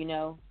that, you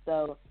know.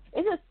 So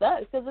it just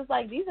sucks because it's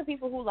like these are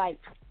people who, like,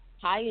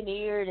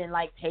 pioneered and,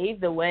 like,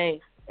 paved the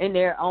way in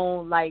their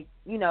own, like,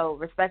 you know,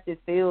 respective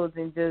fields,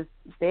 and just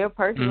their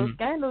personal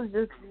scandals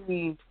just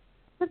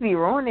be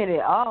ruining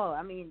it all.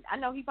 I mean, I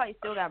know he probably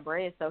still got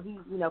bread, so he,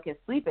 you know, can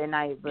sleep at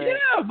night. But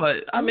yeah, but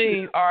I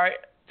mean, all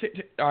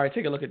right,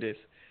 take a look at this.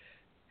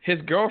 His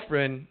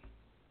girlfriend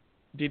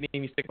didn't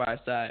even stick by his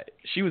side.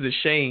 She was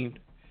ashamed.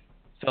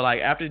 So,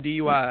 like, after the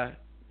DUI,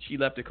 she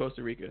left to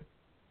Costa Rica.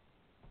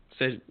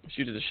 Said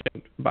she was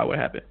ashamed about what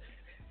happened.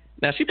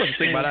 Now, she supposed to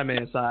stick by that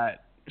man's side.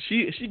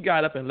 She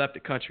got up and left the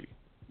country.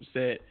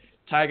 Said,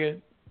 Tiger,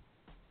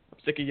 I'm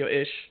sick of your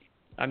ish.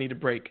 I need a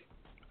break.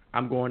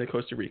 I'm going to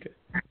Costa Rica.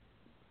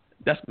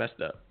 That's messed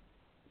up.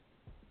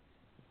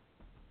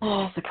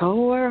 Oh, it's a cold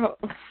world.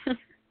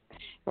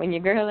 When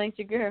your girl ain't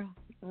your girl.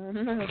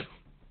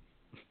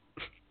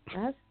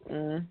 That's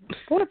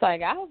poor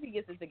Tiger. I hope he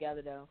gets it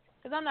together, though.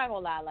 Because I'm not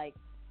going to lie, like,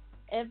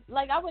 if,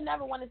 like, I would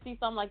never want to see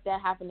something like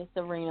that happen to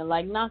Serena,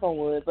 like, knock on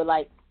wood, but,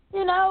 like,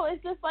 you know,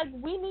 it's just, like,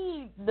 we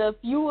need the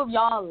few of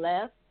y'all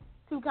left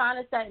to kind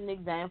of set an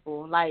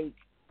example. Like,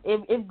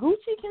 if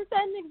Gucci can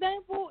set an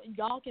example,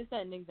 y'all can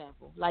set an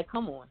example. Like,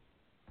 come on.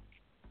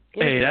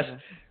 Hey, that's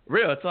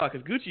real talk,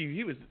 because Gucci,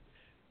 he was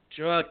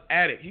drug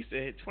addict. He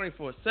said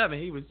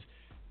 24/7, he was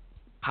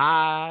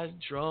high,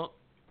 drunk,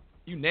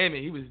 you name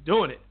it, he was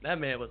doing it. That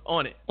man was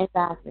on it.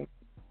 Exactly.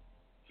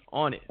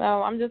 On it. So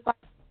I'm just like,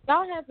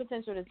 y'all have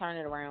potential to turn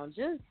it around.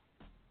 Just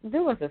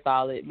do us a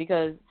solid,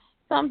 because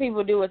some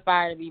people do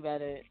aspire to be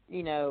better,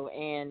 you know,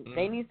 and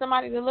they need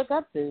somebody to look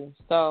up to.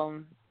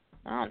 So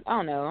I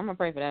don't know. I'm gonna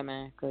pray for that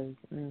man, because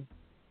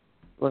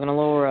looking a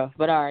little rough.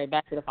 But all right,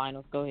 back to the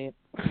finals. Go ahead.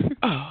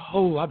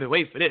 Oh, I've been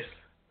waiting for this.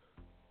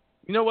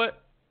 You know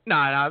what?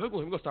 Nah, we're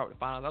gonna start with the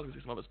finals. I was gonna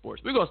say some other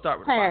sports. We're gonna start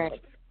with the finals.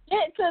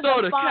 Get to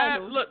the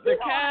finals.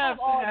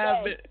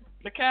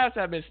 The Cavs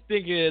have been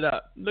stinking it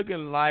up,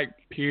 looking like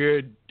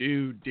pure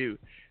doo-doo.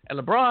 And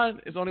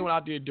LeBron is the only one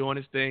out there doing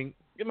his thing.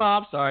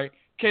 I'm sorry.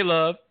 Kevin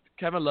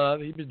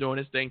Love, he's been doing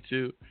his thing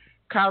too.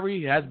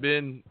 Kyrie has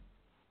been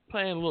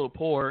playing a little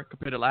poor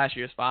compared to last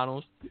year's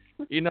finals,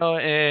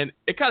 and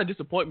it kind of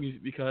disappointed me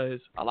because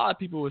a lot of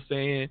people were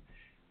saying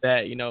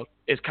that,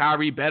 is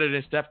Kyrie better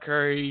than Steph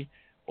Curry,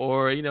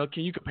 or,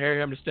 can you compare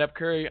him to Steph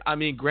Curry? I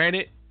mean,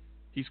 granted,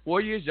 he's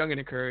 4 years younger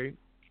than Curry.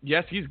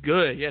 Yes, he's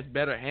good. He has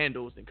better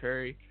handles than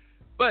Curry,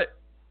 but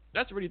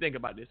let's really think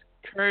about this.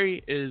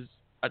 Curry is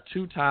a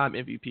 2-time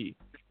MVP.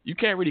 You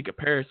can't really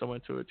compare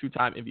someone to a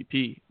 2-time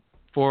MVP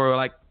for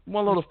like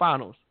one little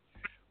finals.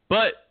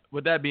 But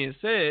with that being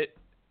said,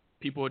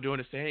 people are doing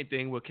the same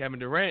thing with Kevin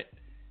Durant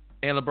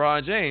and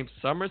LeBron James.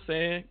 Some are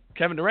saying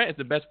Kevin Durant is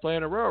the best player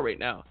in the world right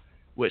now.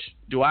 Which,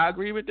 do I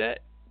agree with that?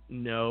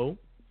 No.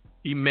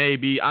 He may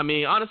be. I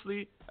mean,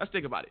 honestly, let's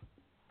think about it.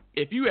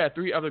 If you had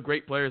 3 other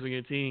great players on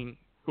your team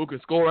who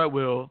could score at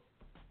will,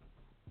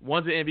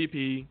 one's an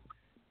MVP,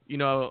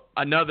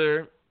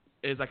 another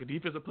is like a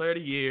defensive player of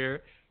the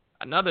year,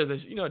 another is,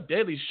 a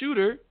deadly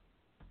shooter,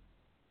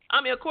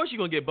 I mean, of course you're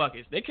going to get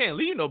buckets. They can't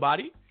leave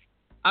nobody.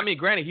 I mean,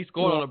 granted, he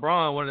scored on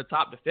LeBron, one of the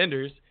top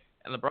defenders,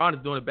 and LeBron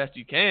is doing the best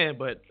you can,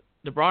 but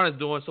LeBron is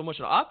doing so much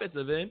on the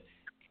offensive end,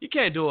 he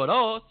can't do it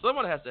all.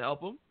 Someone has to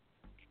help him.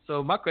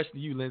 So my question to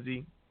you,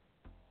 Lindsay,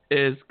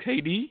 is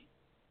KD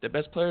the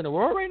best player in the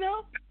world right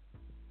now?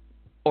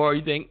 Or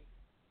you think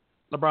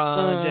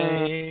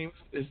LeBron James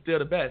is still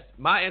the best?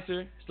 My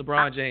answer is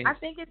LeBron James. I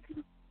think it's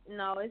too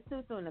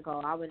soon to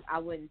call. I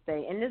wouldn't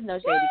say, and there's no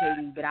shade to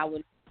KD, but I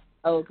wouldn't.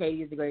 Oh,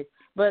 KD is the greatest.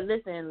 But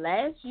listen,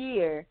 last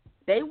year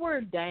they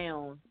were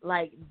down,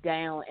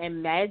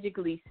 and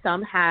magically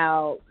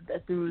somehow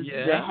through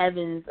the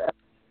heavens,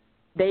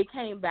 they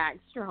came back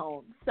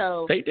strong.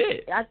 So they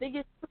did. I think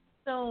it's too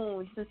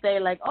soon to say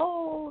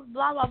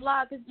blah blah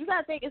blah, because you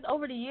gotta think it's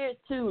over the years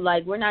too.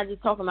 Like, we're not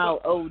just talking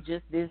about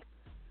just this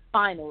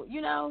final,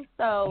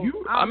 So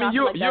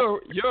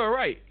you're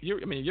right. You're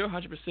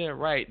 100%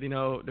 right.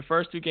 The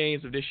first 2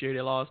 games of this year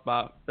they lost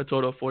by a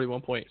total of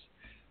 41 points.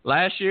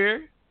 Last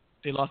year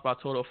they lost by a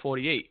total of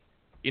 48.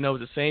 It was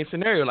the same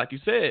scenario like you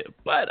said,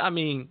 but I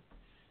mean,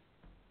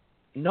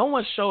 no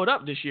one showed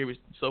up this year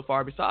so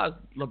far besides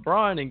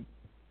LeBron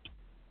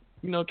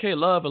and K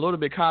Love, a little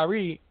bit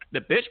Kyrie. The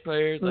bench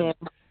players are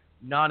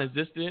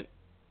non-existent.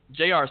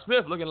 J.R.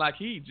 Smith looking like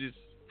he just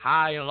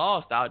high and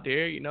lost out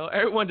there.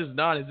 Everyone just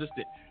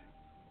non-existent.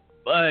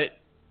 But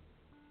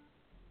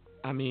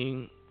I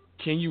mean,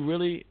 can you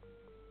really?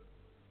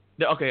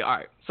 Okay, all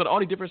right. So the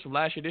only difference from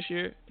last year this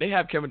year, they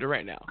have Kevin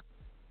Durant now.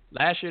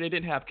 Last year they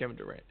didn't have Kevin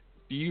Durant.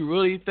 Do you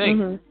really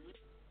think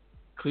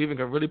Cleveland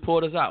can really pull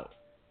this out?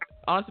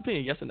 Honest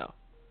opinion, yes or no?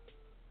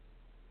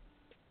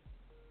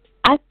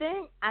 I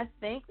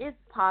think it's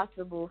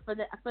possible for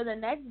the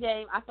next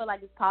game. I feel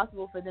like it's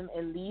possible for them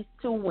at least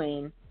to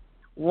win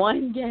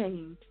one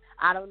game.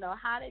 I don't know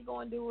how they're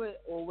gonna do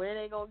it or where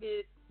they're gonna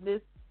get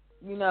this,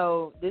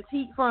 this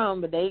heat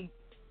from, but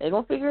they're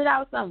gonna figure it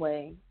out some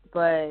way.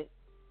 But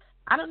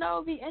I don't know.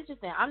 It'll be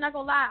interesting. I'm not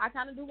gonna lie. I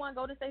kind of do want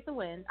Golden State to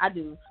win. I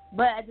do,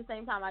 but at the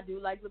same time, I do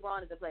like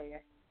LeBron as a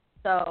player.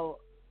 So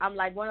I'm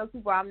like one of those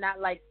people. I'm not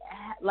like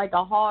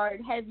a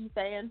hard, heavy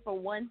fan for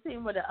one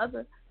team or the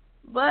other.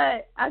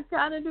 But I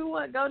kind of do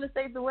want Golden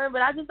State to win,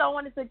 but I just don't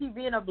want it to keep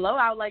being a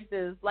blowout like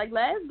this. Like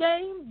last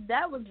game,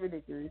 that was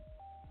ridiculous.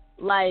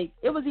 Like,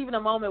 it was even a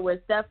moment where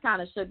Steph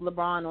kind of shook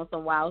LeBron on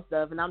some wild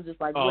stuff, and I'm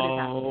just like, what is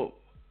happening?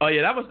 Oh,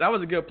 yeah, that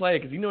was a good play,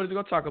 because they're going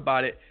to talk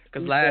about it.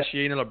 Because last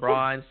year,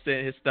 LeBron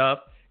sent his stuff,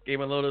 gave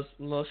him a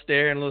little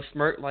stare and a little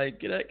smirk, like,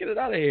 get it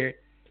out of here.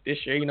 This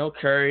year,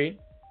 Curry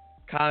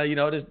kind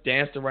of, just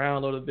danced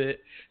around a little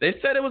bit. They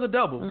said it was a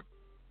double.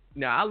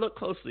 Now, I looked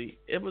closely.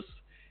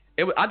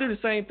 I do the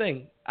same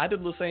thing. I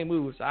did the same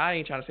moves. So I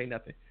ain't trying to say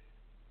nothing.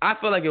 I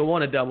feel like it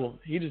won a double.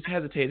 He just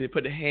hesitated to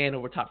put the hand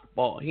over top of the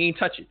ball. He ain't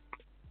touch it.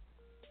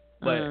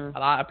 But a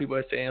lot of people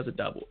are saying it was a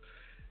double.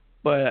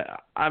 But,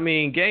 I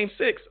mean, Game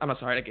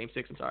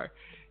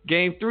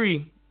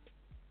 3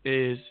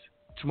 is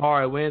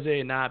tomorrow,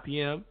 Wednesday at 9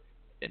 p.m.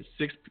 and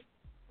 6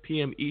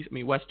 p.m.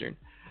 Western.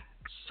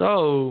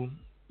 So,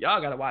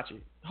 y'all got to watch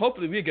it.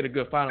 Hopefully, we get a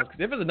good finals. Because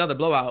if it's another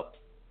blowout,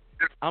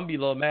 I'm going to be a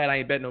little mad I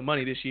ain't betting no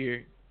money this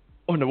year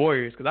on the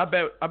Warriors. Because I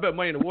bet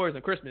money on the Warriors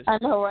on Christmas. I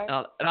know, right?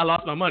 And I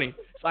lost my money.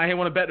 So, I didn't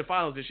want to bet the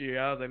finals this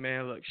year. I was like,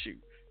 man, look, shoot.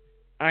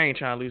 I ain't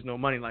trying to lose no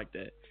money like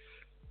that.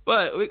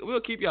 But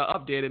we'll keep y'all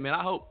updated, man.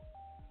 I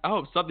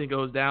hope something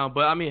goes down.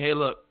 But, I mean, hey,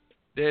 look,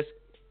 there's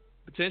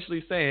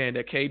potentially saying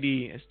that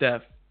KD and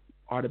Steph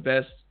are the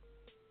best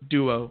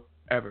duo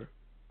ever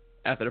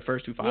after the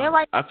first 2 finals. Yeah,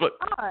 like,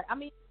 I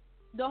mean,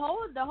 the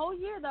whole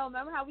year, though,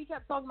 remember how we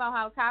kept talking about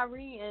how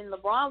Kyrie and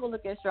LeBron were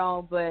looking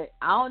strong, but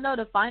I don't know,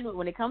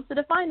 when it comes to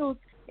the finals,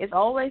 it's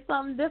always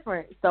something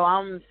different. So,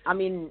 I'm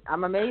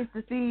amazed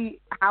to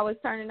see how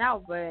it's turning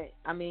out. But,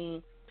 I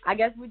mean, I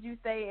guess would you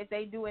say if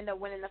they do end up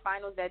winning the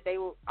finals that they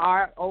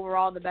are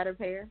overall the better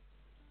pair?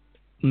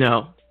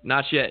 No,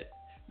 not yet.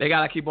 They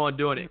gotta keep on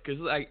doing it because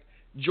like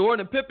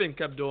Jordan and Pippen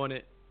kept doing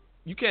it.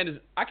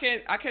 I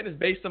can't just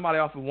base somebody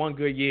off of one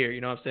good year. You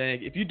know what I'm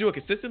saying? If you do it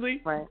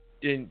consistently, right.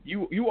 then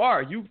you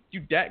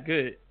that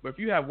good. But if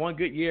you have one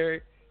good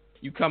year,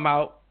 you come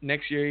out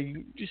next year,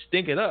 you just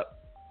stink it up.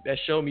 That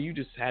showed me you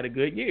just had a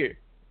good year.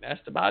 That's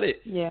about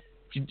it. Yeah.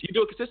 If you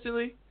do it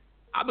consistently,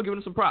 I'm gonna give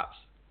them some props.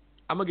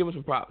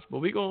 But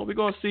we're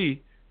gonna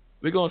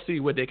see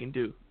what they can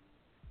do.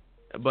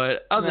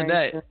 But other than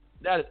that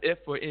is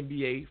it for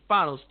NBA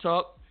Finals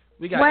talk.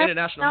 We got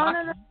international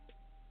hockey. No.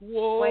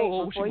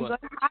 Whoa! Before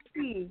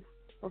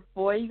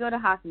you go to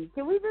hockey,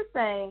 can we just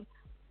say,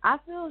 I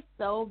feel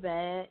so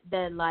bad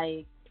that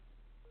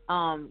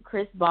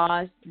Chris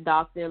Bosh,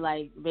 doctor,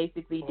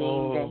 basically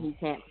deemed that he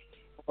can't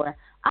play.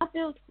 I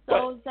feel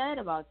so sad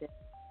about this.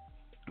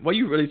 Well,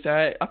 you really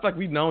sad? I feel like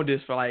we've known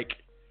this for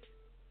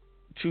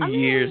 2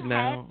 years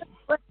now.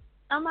 But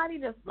somebody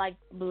to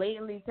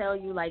blatantly tell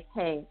you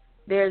hey,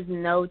 there's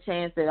no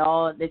chance at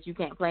all that you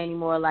can't play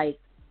anymore.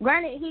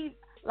 Granted,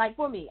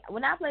 for me,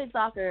 when I played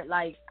soccer,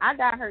 I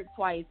got hurt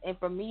twice, and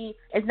for me,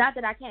 it's not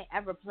that I can't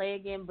ever play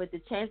again, but the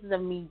chances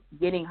of me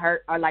getting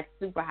hurt are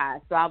super high.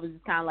 So I was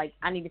just kind of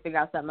I need to figure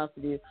out something else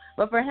to do.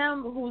 But for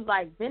him, who's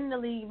been in the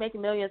league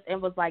making millions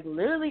and was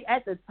literally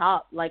at the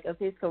top of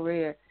his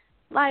career,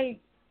 that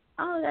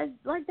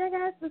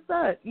has to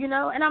suck,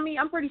 And I mean,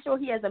 I'm pretty sure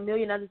he has a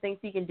million other things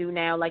he can do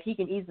now. He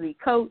can easily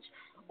coach,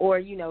 or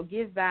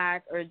give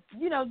back, or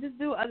just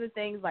do other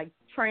things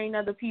train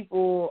other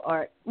people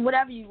or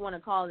whatever you want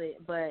to call it.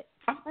 But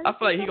I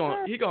feel like he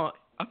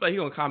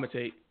gonna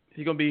commentate.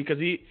 He gonna be, because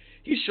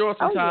he's short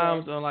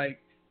sometimes on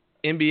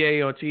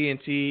NBA or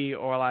TNT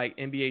or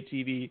NBA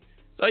TV.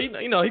 So he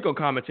gonna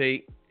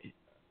commentate.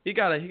 He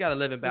gotta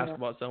live in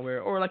basketball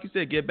somewhere, or like you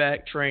said, get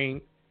back,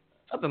 train,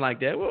 something like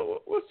that.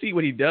 We'll see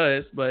what he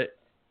does, but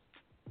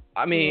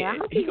I mean,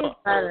 he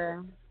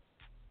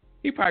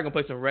probably gonna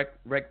play some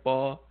rec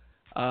ball.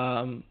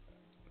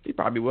 He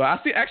probably will. I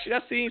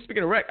seen,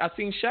 speaking of rec, I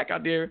seen Shaq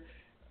out there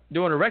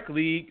doing a rec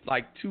league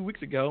 2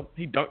 weeks ago.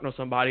 He dunked on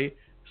somebody,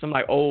 some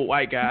old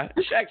white guy.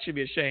 Shaq should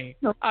be ashamed.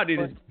 Out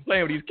there just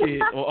playing with these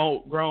kids or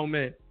old grown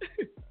men.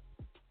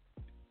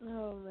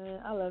 Oh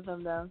man, I love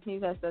him though. He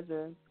has such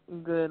a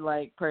good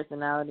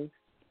personality.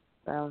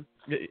 So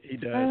he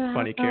does.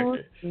 Funny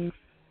character.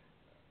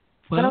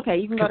 But okay,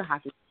 you can go to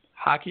hockey.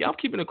 Hockey. I'm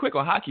keeping it quick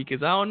on hockey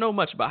because I don't know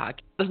much about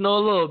hockey. I just know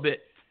a little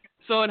bit.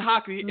 So in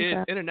hockey,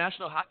 it's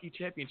International Hockey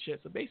Championship.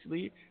 So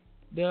basically,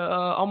 the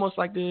almost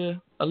like the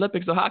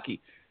Olympics of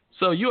hockey.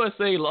 So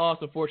USA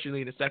lost,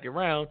 unfortunately, in the second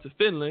round to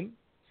Finland,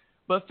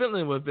 but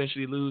Finland will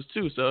eventually lose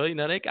too. So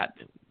they got.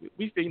 I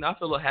feel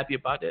a little happy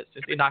about that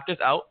since they knocked us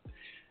out.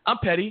 I'm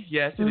petty.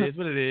 Yes, it is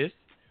what it is.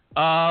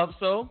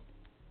 So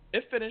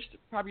it finished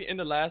probably in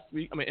the last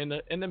week. I mean,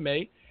 in the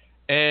May,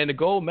 and the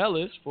gold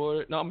medalist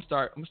for. No, I'm gonna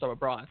start with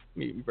bronze. Let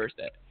me reverse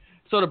that.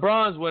 So the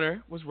bronze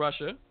winner was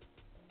Russia.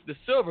 The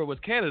silver was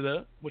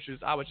Canada,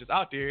 I was just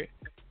out there,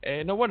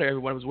 and no wonder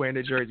everyone was wearing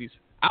their jerseys.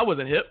 I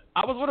wasn't hip.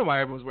 I was wondering why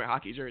everyone was wearing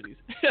hockey jerseys.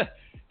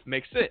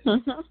 Makes sense.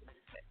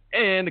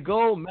 And the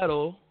gold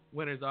medal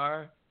winners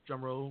are,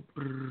 drumroll,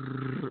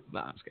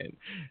 nah, I'm just kidding,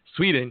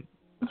 Sweden.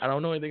 I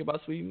don't know anything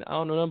about Sweden. I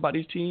don't know nothing about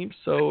these teams,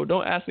 so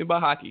don't ask me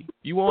about hockey.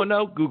 You want to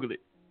know? Google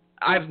it.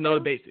 I just know the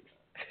basics.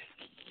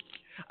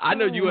 I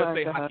know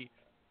USA hockey.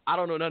 I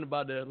don't know nothing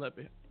about the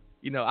Olympic,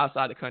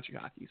 outside the country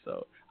hockey.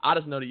 So I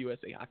just know the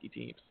USA hockey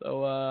team.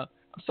 So I'm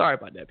sorry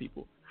about that,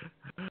 people.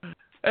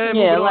 And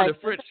moving on to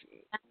French.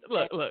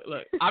 Look.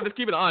 I'm just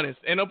keeping it honest.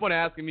 Ain't no point in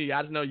asking me.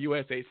 I just know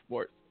USA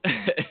sports.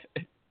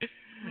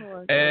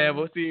 And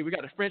we'll see. We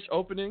got the French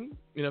opening.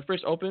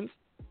 French Opens.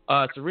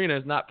 Serena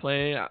is not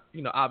playing.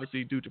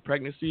 Obviously due to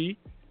pregnancy.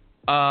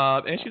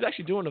 And she's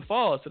actually doing the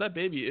fall. So that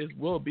baby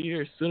will be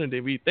here sooner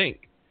than we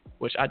think.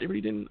 Which I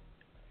really didn't.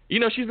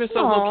 She's been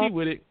so low key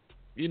with it.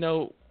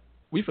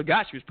 We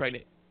forgot she was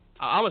pregnant.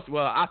 I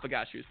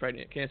forgot she was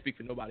pregnant. Can't speak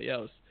for nobody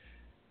else.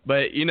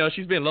 But,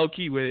 she's been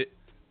low-key with it.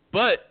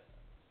 But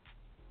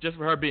just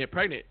for her being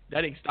pregnant,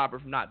 that didn't stop her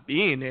from not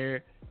being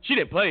there. She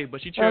didn't play,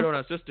 but she cheered on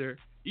her sister.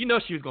 She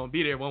was going to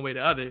be there one way or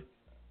the other.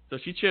 So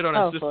she cheered on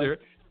her sister.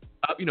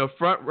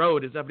 Front row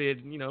is up there,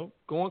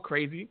 going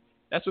crazy.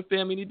 That's what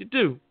family need to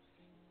do.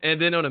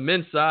 And then on the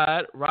men's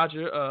side,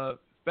 Roger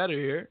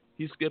Federer,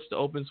 he skips the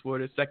Opens for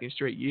the second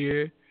straight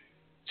year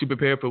to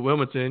prepare for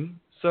Wimbledon.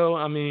 So,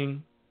 I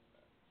mean,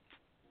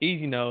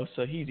 he's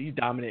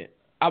dominant.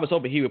 I was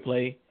hoping he would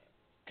play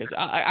because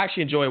I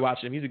actually enjoy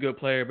watching him. He's a good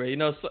player, but,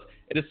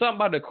 there's something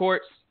about the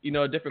courts,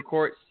 different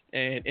courts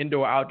and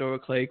indoor, outdoor,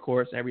 clay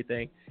courts and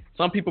everything.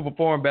 Some people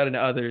perform better than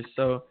others.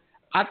 So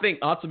I think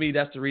ultimately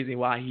that's the reason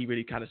why he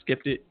really kind of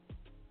skipped it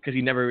because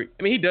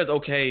he does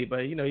okay,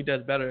 but, he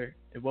does better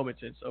in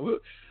Wimbledon. So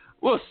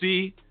we'll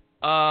see.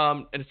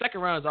 And the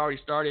second round has already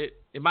started.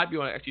 It might be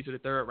on actually to the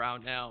third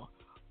round now.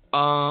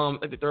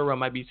 The third round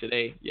might be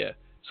today. Yeah.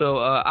 So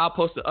I'll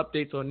post the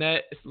updates on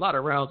that. It's a lot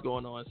of rounds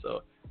going on,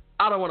 so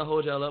I don't want to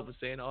hold y'all up with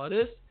saying all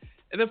this.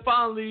 And then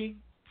finally,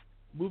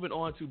 moving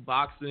on to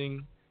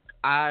boxing.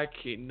 I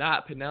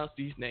cannot pronounce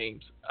these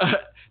names.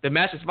 The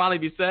match has finally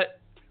been set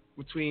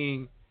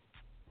between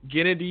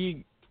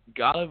Gennady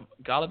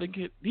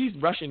Golovkin. These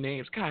Russian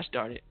names, gosh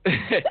darn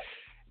it.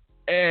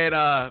 And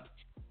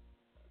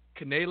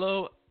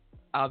Canelo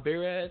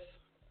Alvarez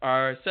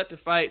are set to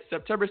fight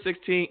September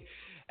 16th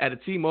at the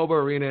T-Mobile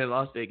Arena in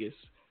Las Vegas.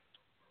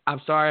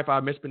 I'm sorry if I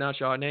mispronounce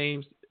y'all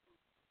names.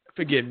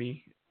 Forgive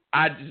me.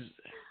 I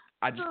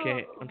just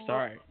can't. I'm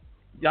sorry.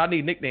 Y'all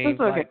need nicknames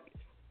like,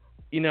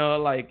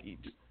 like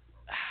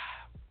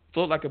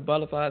float like a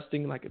butterfly,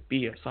 sting like a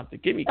bee or something.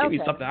 Give me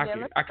something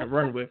I can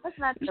run with. Let's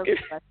not joke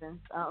questions.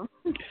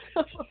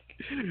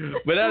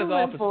 But that is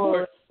all for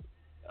sports.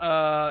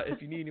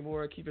 If you need any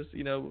more, keep us.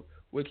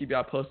 We'll keep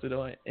y'all posted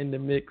on In the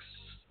Mix.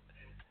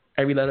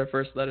 Every letter,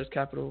 first letters,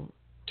 capital,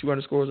 2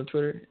 underscores on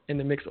Twitter. In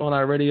the Mix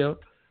Online Radio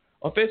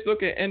on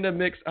Facebook, and In the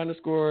Mix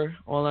 _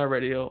 Online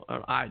Radio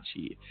on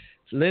IG.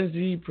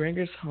 Lindsay, bring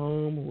us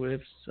home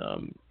with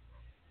some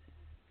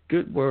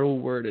good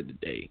word of the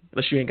day.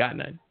 Unless you ain't got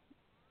none.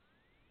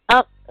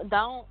 What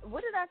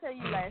did I tell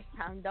you last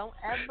time? Don't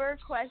ever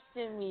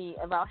question me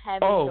about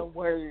having the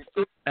word.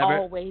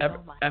 Always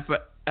on my Ever,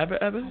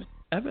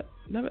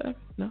 never,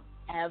 no.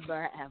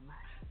 Ever.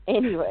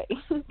 Anyway,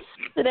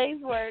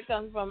 today's word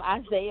comes from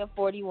Isaiah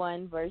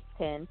 41, verse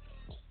 10.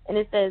 And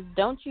it says,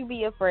 "Don't you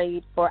be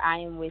afraid, for I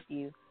am with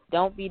you.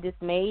 Don't be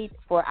dismayed,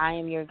 for I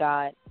am your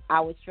God. I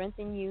will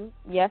strengthen you.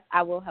 Yes,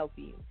 I will help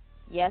you.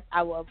 Yes,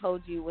 I will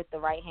uphold you with the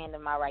right hand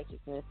of my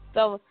righteousness."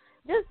 So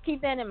just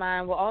keep that in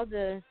mind. With all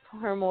the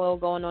turmoil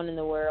going on in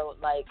the world,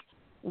 like,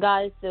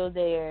 God is still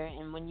there.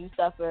 And when you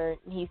suffer,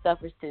 he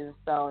suffers too.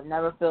 So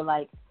never feel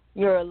like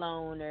you're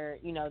alone or,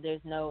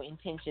 there's no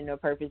intention or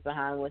purpose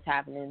behind what's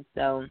happening.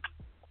 So,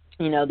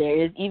 there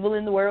is evil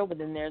in the world, but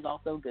then there's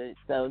also good.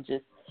 So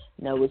just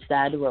know which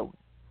side to roll.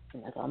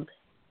 And that's all I'm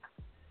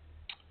saying.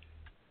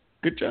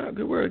 Good job.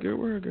 Good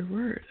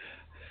word.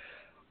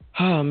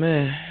 Oh,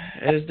 man.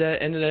 It's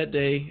that end of that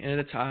day, end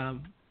of the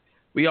time.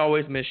 We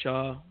always miss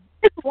y'all.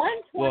 It's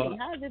 1:20.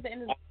 How is it the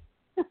end of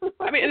the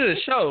I mean, end of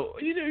the show.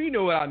 You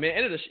know what I mean.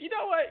 End of the You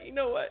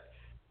know what?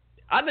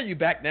 I know you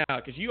back now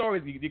because you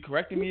always be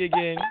correcting me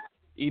again.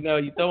 You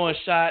throwing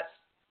shots.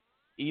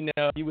 You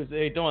was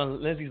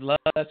doing Lindsay's love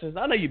lessons.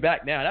 I know you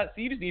back now.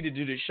 You just need to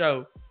do the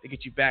show to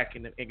get you back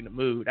in the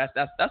mood. That's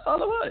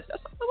all it was.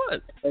 That's all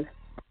it was.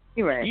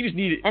 You're right. You just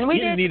needed. And we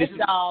did this,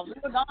 y'all. We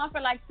were gone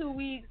for like 2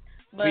 weeks.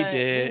 But we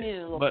did.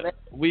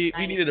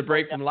 We needed a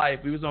break from life.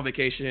 We was on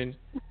vacation.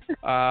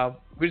 We're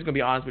just gonna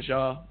be honest with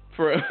y'all.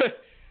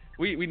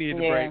 We needed a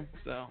break.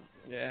 So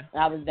yeah.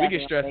 We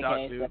get stressed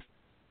out too.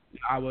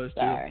 I was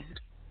too. Sorry.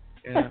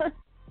 Yeah.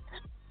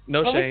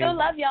 No but shame. We still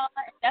love y'all.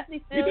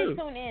 Definitely still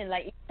tune in.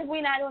 Like, even if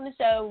we're not on the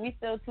show, we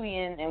still tweet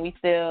in and we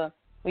still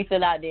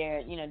out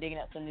there, digging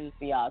up some news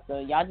for y'all. So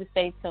y'all just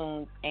stay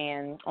tuned.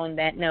 And on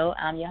that note,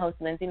 I'm your host,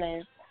 Lindsay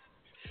Lynn.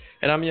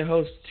 And I'm your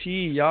host,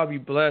 T. Y'all be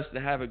blessed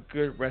and have a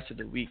good rest of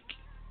the week.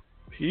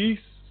 Peace.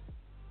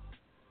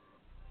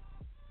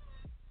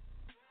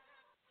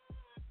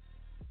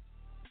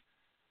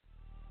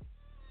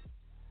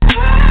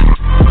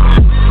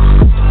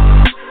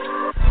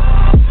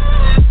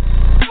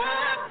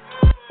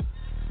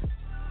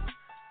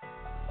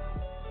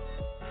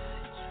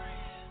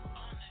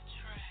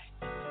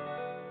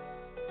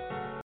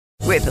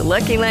 With the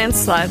Lucky Land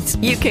Slots,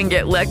 you can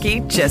get lucky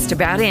just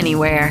about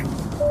anywhere.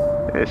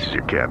 This is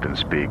your captain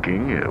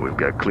speaking. We've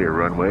got clear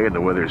runway and the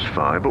weather's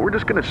fine, but we're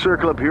just going to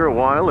circle up here a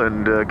while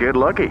and get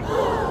lucky.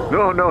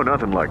 No,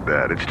 nothing like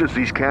that. It's just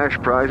these cash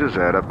prizes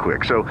add up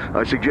quick. So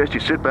I suggest you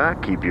sit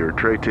back, keep your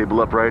tray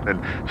table upright, and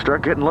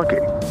start getting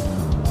lucky.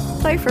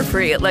 Play for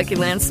free at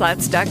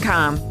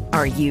LuckyLandSlots.com.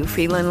 Are you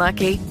feeling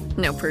lucky?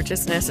 No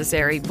purchase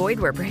necessary. Void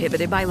where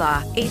prohibited by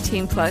law.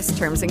 18+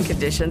 terms and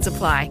conditions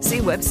apply. See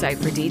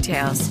website for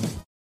details.